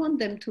 no, I want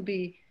them to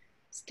be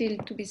still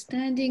to be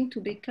standing, to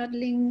be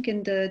cuddling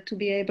and to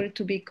be able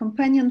to be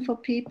companion for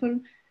people.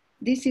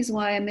 This is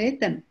why I made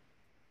them.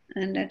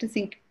 And I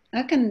think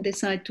I can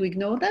decide to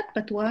ignore that,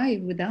 but why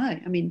would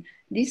I? I mean,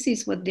 this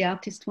is what the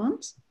artist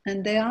wants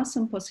and there are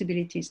some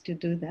possibilities to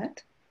do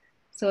that.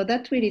 So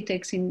that really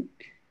takes in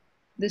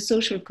the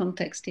social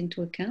context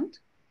into account.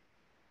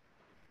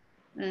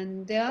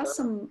 And there are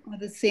some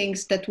other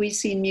things that we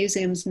see in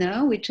museums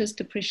now. We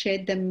just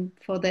appreciate them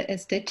for their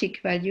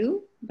aesthetic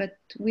value, but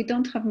we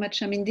don't have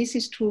much. I mean, this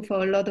is true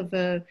for a lot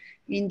of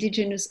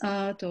indigenous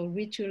art or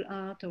ritual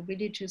art or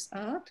religious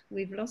art.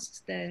 We've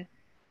lost their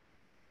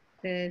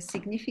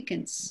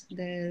significance,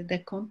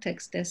 their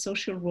context, their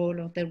social role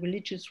or their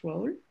religious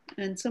role.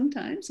 And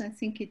sometimes I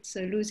think it's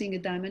losing a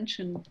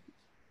dimension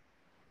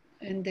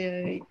and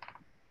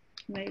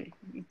maybe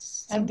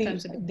it's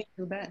sometimes a bit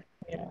too bad.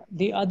 Yeah.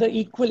 The other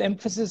equal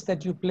emphasis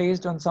that you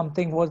placed on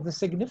something was the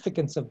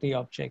significance of the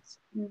objects.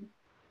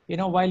 You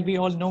know, while we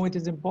all know it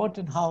is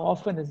important, how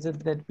often is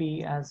it that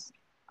we as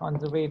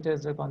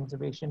conservators or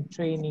conservation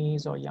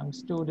trainees or young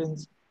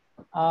students,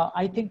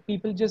 I think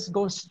people just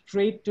go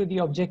straight to the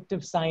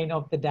objective sign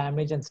of the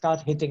damage and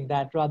start hitting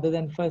that rather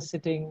than first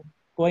sitting,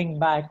 going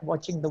back,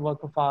 watching the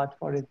work of art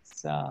for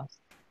its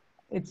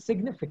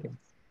significance.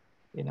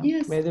 You know,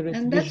 whether it's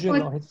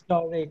visual or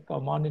historic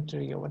or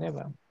monetary or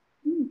whatever.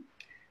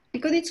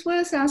 Because it's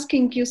worth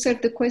asking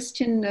yourself the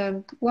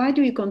question, why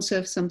do you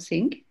conserve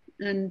something?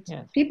 And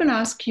people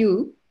ask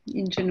you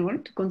in general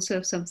to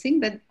conserve something,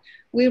 but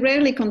we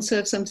rarely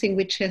conserve something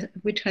which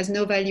has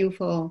no value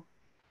for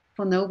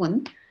no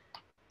one.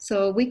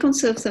 So we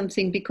conserve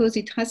something because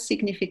it has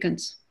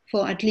significance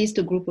for at least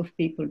a group of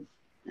people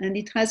and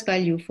it has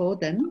value for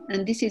them.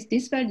 And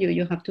this value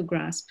you have to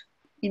grasp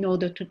in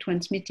order to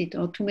transmit it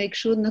or to make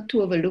sure not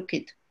to overlook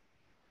it.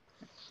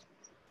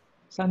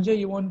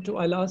 Sanjay,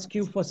 I'll ask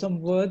you for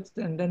some words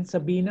and then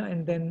Sabina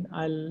and then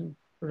I'll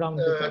round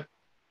it up.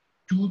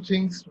 Two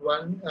things.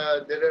 One,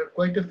 there are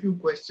quite a few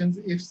questions.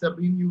 If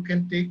Sabine, you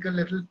can take a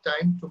little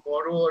time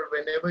tomorrow or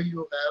whenever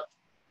you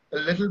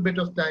have a little bit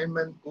of time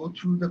and go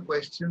through the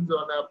questions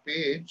on our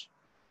page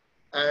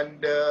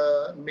and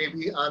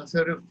maybe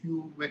answer a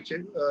few which,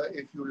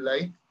 if you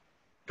like,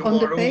 On the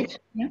tomorrow page?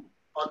 Yeah.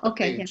 on the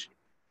Okay. page.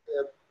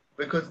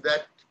 Because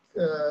that's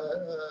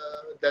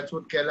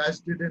what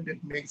Kailash did, and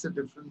it makes a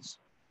difference.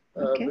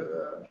 Okay.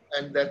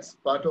 And that's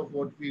part of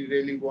what we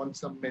really want,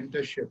 some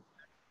mentorship.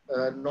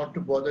 Not to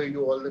bother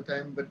you all the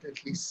time, but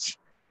at least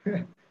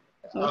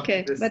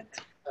Okay, this, but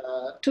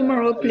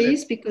tomorrow,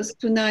 please, because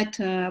tonight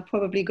I'll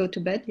probably go to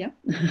bed, yeah?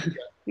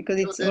 Because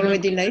it's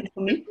already late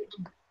for me.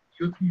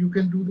 You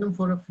can do them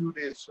for a few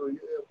days. So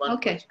one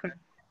okay, question,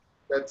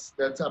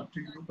 that's up to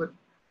you. But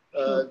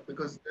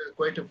because there are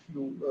quite a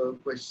few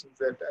questions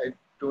that I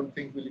don't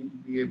think we'll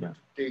be able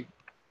to take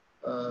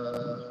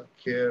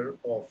care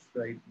of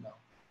right now.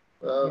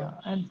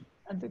 And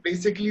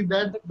basically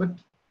that, but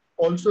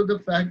also the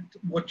fact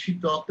what she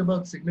talked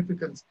about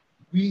significance.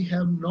 We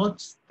have not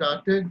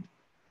started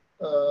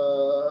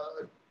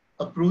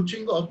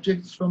approaching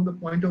objects from the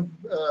point of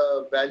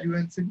value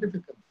and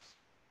significance.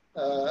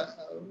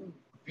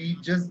 We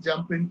just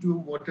jump into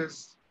what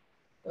is,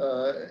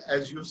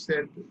 as you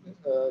said,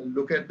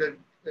 look at the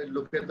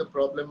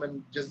problem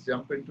and just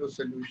jump into a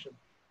solution.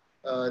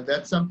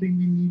 That's something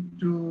we need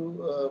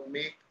to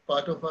make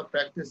part of our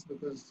practice,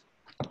 because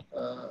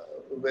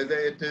whether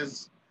it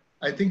is,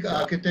 I think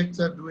architects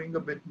are doing a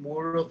bit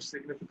more of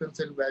significance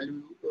and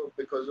value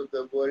because of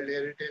the World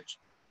Heritage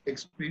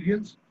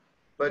experience,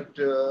 but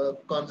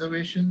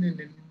conservation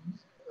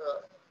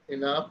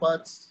in our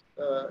parts,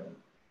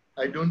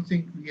 I don't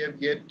think we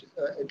have yet,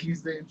 at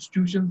least the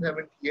institutions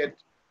haven't yet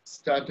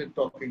started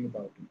talking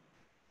about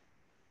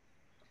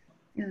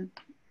it.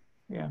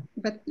 Yeah.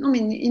 But I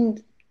mean,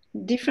 in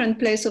different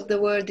place of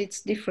the world,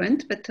 it's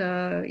different. But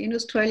in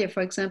Australia,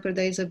 for example,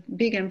 there is a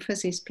big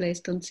emphasis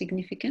placed on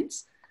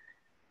significance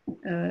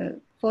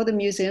for the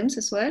museums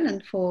as well,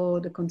 and for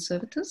the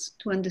conservators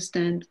to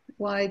understand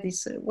why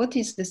this, what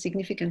is the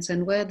significance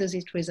and where does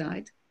it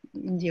reside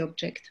in the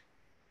object,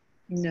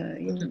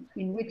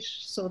 in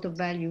which sort of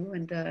value.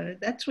 And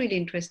that's really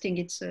interesting.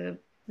 It's the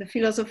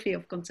philosophy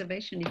of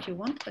conservation, if you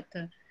want, but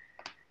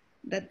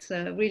that's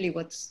really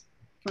what's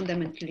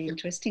fundamentally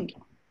interesting.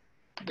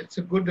 It's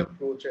a good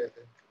approach, I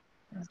think.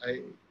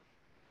 I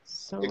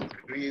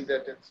agree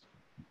that it's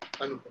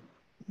Anupam.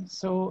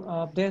 So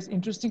there's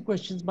interesting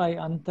questions by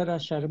Antara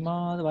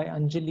Sharma, by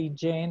Anjali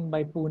Jain,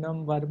 by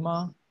Poonam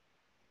Verma,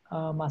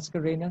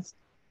 Mascarenas.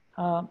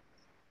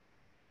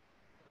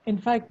 In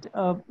fact,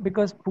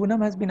 because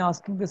Poonam has been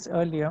asking this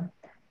earlier,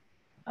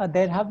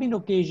 there have been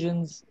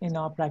occasions in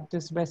our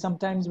practice where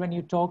sometimes when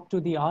you talk to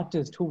the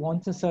artist who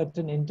wants a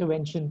certain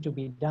intervention to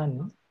be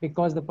done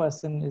because the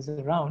person is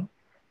around,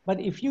 but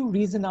if you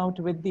reason out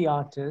with the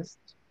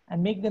artist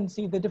and make them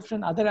see the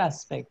different other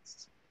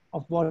aspects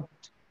of what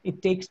it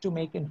takes to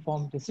make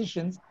informed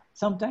decisions,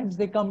 sometimes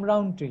they come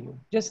round to you,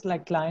 just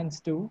like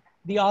clients do.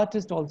 The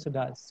artist also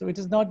does. So it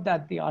is not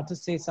that the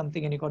artist says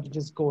something and you got to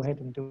just go ahead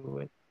and do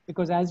it.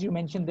 Because as you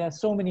mentioned, there are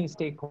so many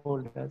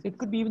stakeholders. It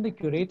could be even the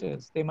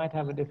curators. They might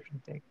have a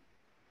different take.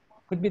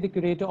 Could be the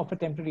curator of a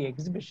temporary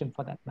exhibition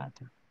for that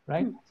matter,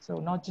 right? So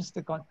not just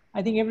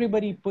I think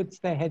everybody puts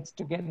their heads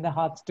together, their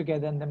hearts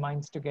together and their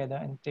minds together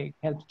and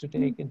helps to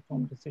take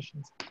informed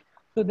decisions.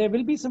 So there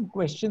will be some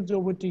questions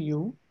over to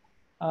you.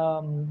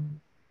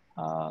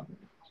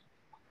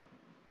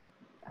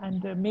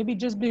 And maybe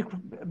just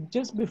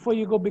before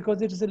you go,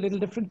 because it is a little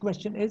different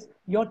question, is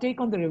your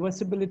take on the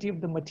reversibility of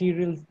the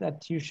materials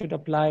that you should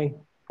apply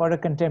for a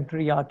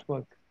contemporary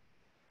artwork?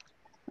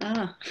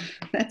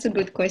 That's a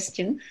good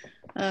question.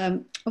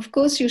 Of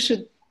course, you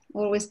should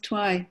always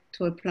try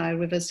to apply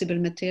reversible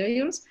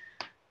materials.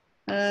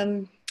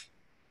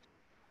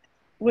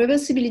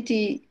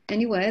 Reversibility,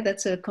 anyway,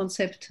 that's a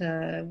concept.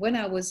 When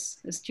I was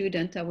a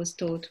student, I was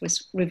taught with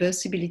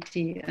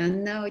reversibility,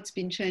 and now it's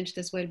been changed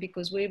as well,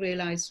 because we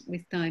realize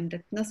with time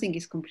that nothing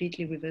is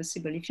completely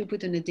reversible. If you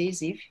put an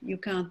adhesive, you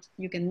can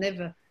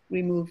never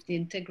remove the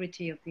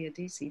integrity of the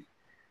adhesive.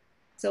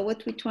 So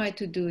what we try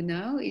to do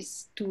now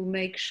is to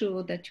make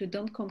sure that you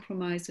don't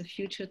compromise a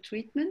future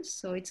treatment.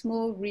 So it's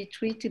more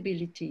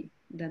retreatability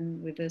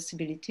than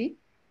reversibility.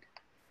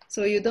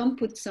 So you don't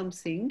put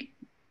something,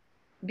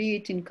 be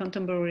it in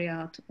contemporary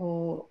art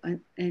or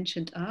an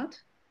ancient art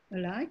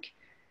alike,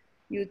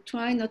 you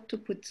try not to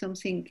put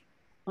something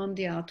on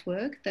the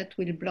artwork that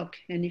will block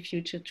any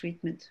future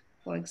treatment.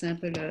 For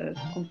example,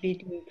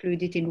 completely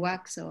include it in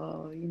wax,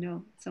 or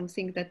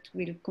something that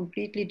will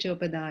completely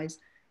jeopardize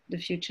the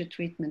future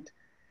treatment.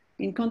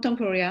 In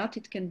contemporary art,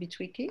 it can be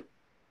tricky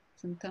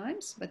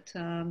sometimes, but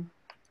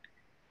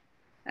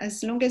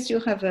as long as you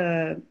have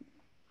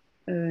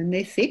an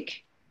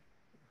ethic,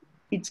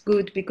 it's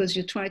good, because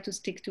you try to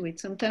stick to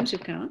it. Sometimes you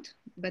can't,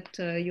 but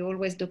you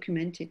always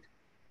document it.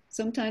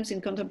 Sometimes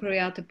in contemporary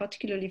art,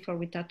 particularly for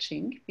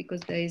retouching,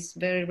 because there is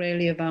very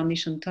rarely a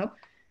varnish on top,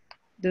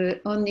 the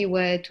only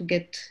way to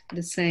get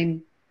the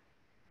same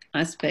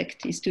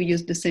aspect is to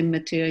use the same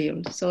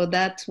material. So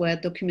that's where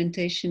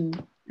documentation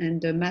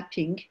and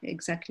mapping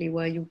exactly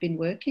where you've been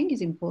working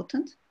is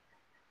important,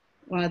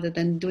 rather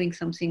than doing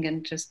something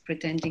and just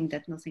pretending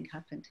that nothing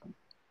happened.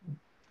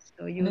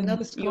 So And in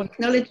this you're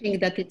acknowledging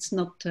that it's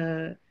not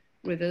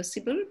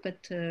reversible,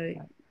 but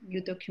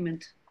you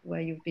document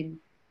where you've been.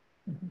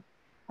 Mm-hmm.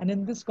 And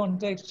in this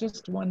context,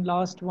 just one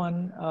last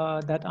one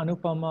that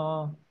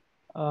Anupama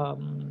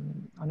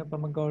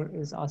Gaur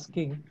is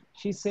asking.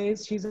 She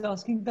says, she's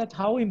asking that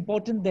how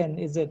important then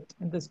is it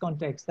in this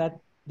context that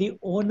the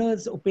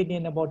owner's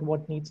opinion about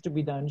what needs to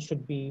be done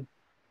should be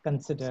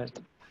considered?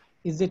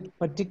 Is it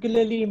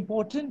particularly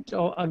important,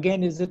 or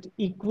again, is it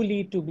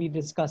equally to be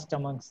discussed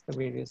amongst the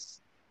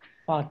various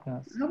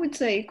partners? I would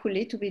say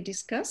equally to be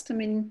discussed. I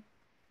mean,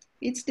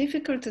 it's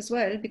difficult as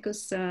well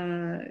because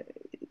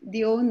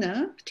the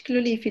owner,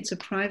 particularly if it's a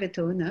private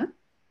owner,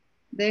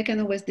 they can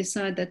always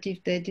decide that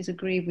if they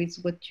disagree with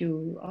what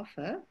you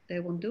offer,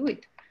 they won't do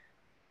it.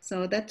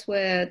 So that's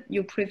where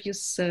your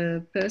previous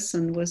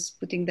person was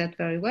putting that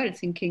very well,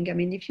 thinking, I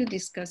mean, if you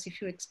discuss,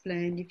 if you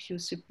explain, if you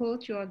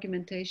support your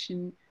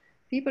argumentation,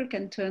 people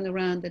can turn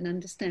around and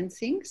understand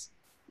things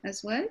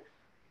as well.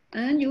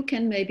 And you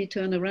can maybe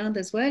turn around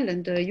as well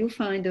and you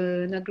find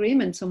an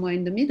agreement somewhere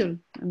in the middle.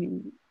 I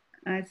mean,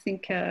 I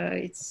think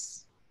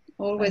it's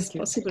always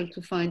possible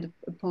to find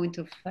a point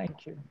of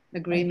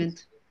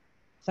agreement.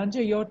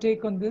 Sanjay, your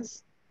take on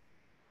this?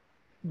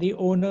 The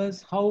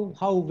owners,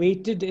 how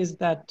weighted is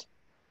that?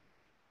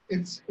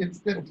 It's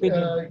that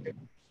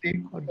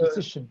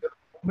decision. The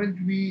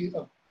moment we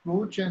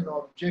approach an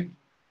object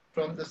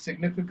from the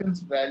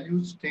significance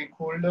value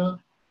stakeholder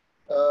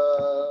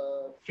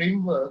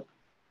framework,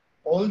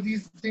 all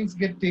these things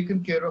get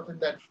taken care of in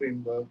that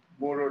framework,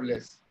 more or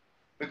less,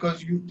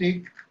 because you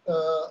take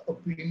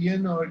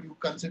opinion or you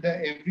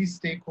consider every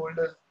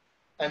stakeholder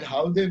and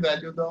how they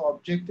value the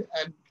object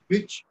and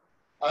which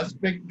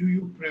aspect do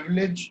you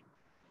privilege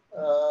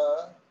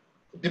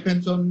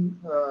depends on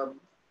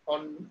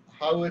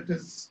how it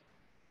is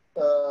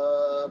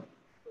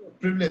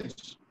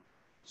privileged.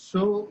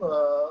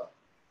 So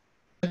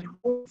that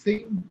whole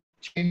thing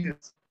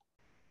changes.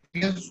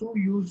 We are so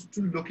used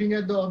to looking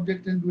at the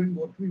object and doing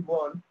what we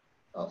want,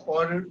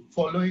 or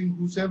following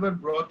whoever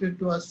brought it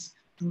to us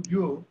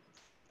studio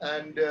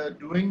and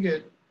doing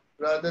it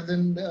rather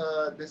than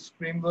this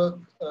framework.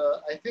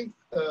 I think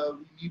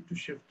we need to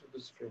shift to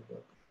this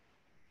framework.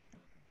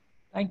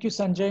 Thank you,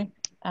 Sanjay.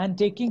 And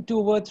taking two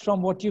words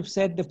from what you've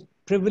said, the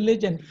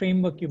privilege and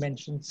framework you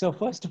mentioned. So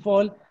first of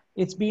all,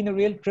 it's been a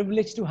real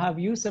privilege to have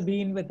you,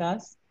 Sabine, with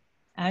us.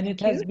 And it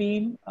has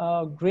been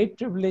a great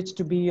privilege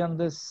to be on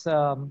this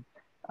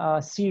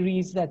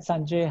series that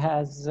Sanjay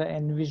has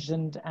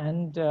envisioned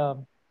and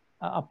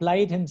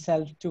applied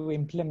himself to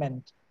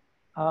implement.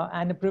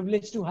 And a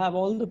privilege to have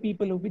all the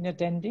people who've been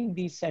attending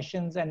these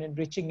sessions and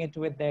enriching it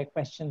with their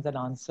questions and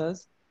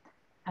answers.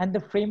 And the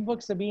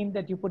framework, Sabine,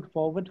 that you put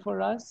forward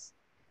for us,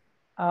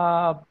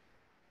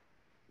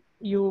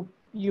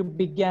 you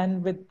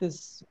began with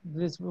this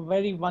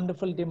very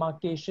wonderful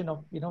demarcation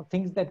of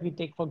things that we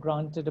take for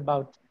granted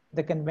about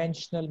the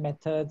conventional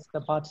methods,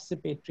 the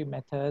participatory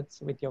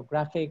methods with your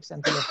graphics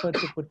and the effort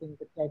to put in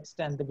the text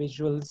and the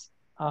visuals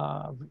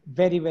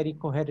very, very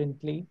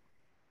coherently.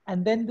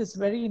 And then this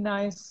very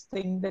nice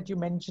thing that you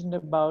mentioned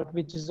about,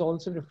 which is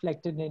also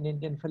reflected in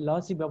Indian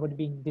philosophy about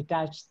being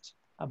detached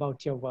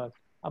about your work,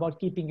 about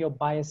keeping your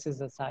biases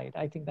aside.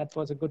 I think that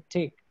was a good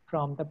take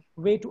from the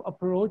way to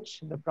approach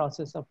the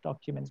process of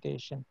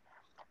documentation.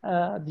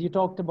 You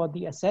talked about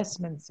the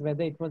assessments,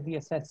 whether it was the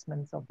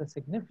assessments of the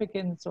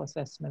significance or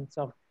assessments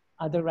of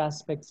other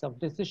aspects of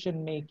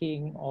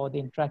decision-making or the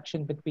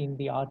interaction between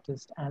the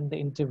artist and the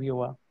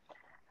interviewer.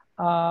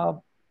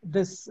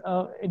 This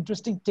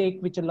interesting take,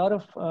 which a lot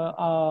of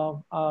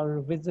our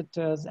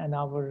visitors and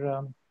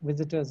our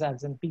visitors,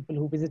 as in people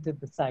who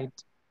visited the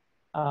site,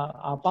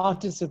 our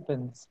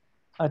participants,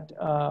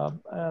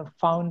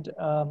 found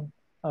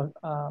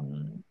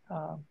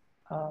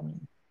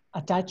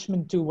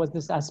attachment to, was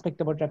this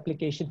aspect about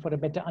replication for a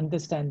better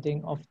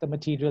understanding of the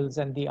materials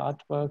and the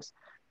artworks.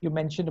 You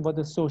mentioned about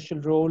the social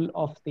role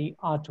of the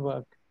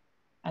artwork.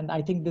 And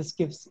I think this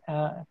gives,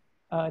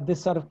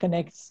 this sort of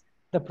connects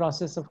the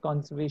process of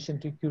conservation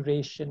to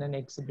curation and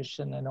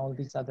exhibition and all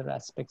these other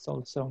aspects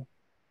also.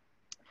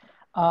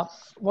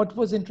 What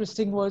was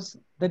interesting was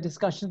the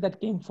discussion that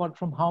came forth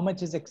from how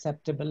much is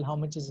acceptable, how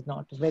much is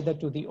not, whether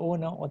to the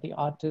owner or the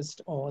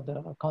artist or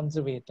the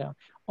conservator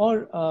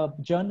or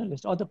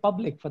journalist or the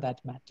public for that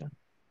matter.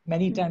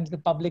 Many times the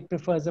public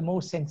prefers a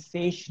more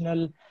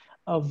sensational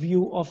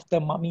view of the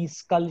mummy's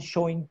skull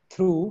showing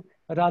through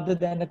rather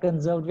than a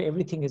conserved where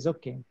everything is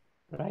okay,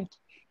 right?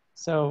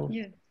 So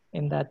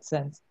in that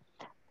sense.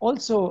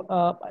 Also,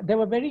 there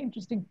were very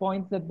interesting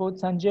points that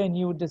both Sanjay and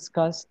you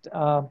discussed.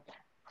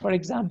 For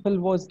example,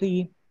 was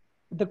the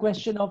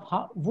question of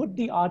how would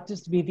the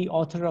artist be the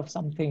author of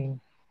something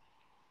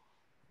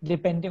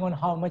depending on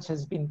how much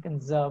has been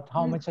conserved,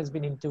 how much has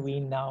been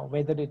intervened now,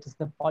 whether it is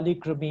the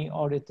polychromy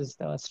or it is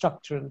the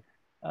structural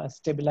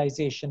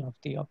stabilization of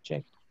the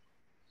object.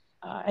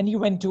 And you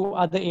went to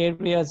other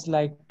areas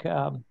like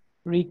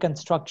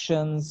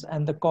reconstructions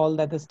and the call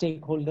that the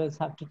stakeholders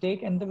have to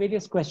take and the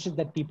various questions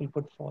that people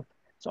put forth.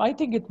 So I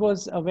think it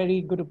was a very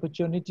good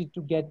opportunity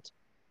to get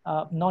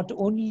not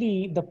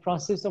only the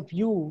process of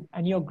you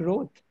and your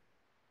growth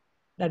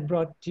that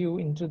brought you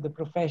into the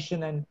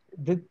profession, and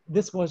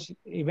this was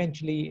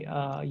eventually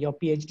your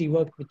PhD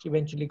work, which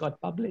eventually got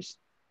published.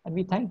 And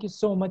we thank you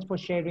so much for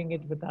sharing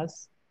it with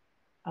us,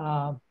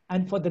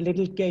 and for the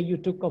little care you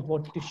took of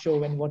what to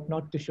show and what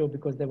not to show,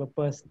 because there were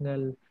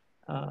personal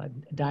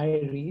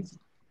diaries.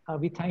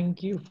 We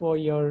thank you for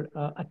your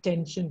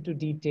attention to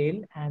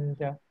detail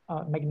and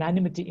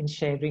magnanimity in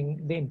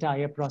sharing the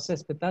entire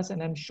process with us.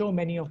 And I'm sure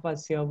many of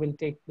us here will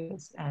take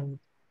this and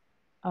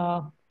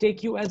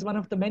take you as one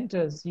of the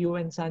mentors, you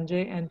and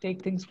Sanjay, and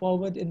take things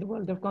forward in the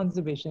world of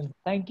conservation.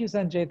 Thank you,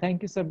 Sanjay.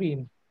 Thank you,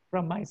 Sabine,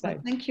 from my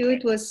side. Thank you.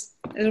 It was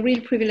a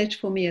real privilege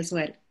for me as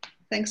well.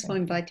 Thanks for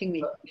inviting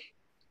me.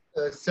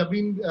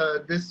 Sabine,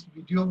 this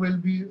video will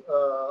be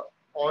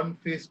on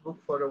Facebook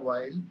for a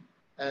while,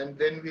 and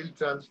then we'll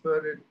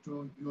transfer it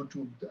to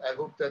YouTube. I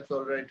hope that's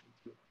all right with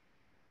you.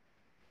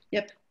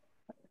 Yep.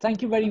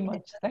 Thank you very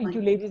much. Thank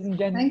you, ladies and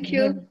gentlemen. Thank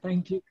you.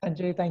 Thank you,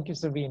 Sanjay. Thank you,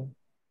 Sabine.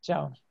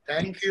 Ciao.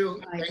 Thank you.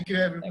 Bye. Thank you,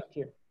 everyone. Thank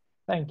you.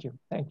 Thank you.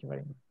 Thank you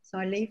very much. So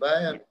I leave.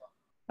 Bye.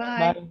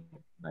 Bye. Bye.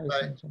 Bye. Bye.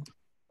 Sanjay.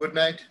 Good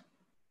night.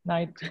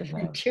 Night. Good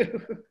night. Thank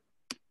you.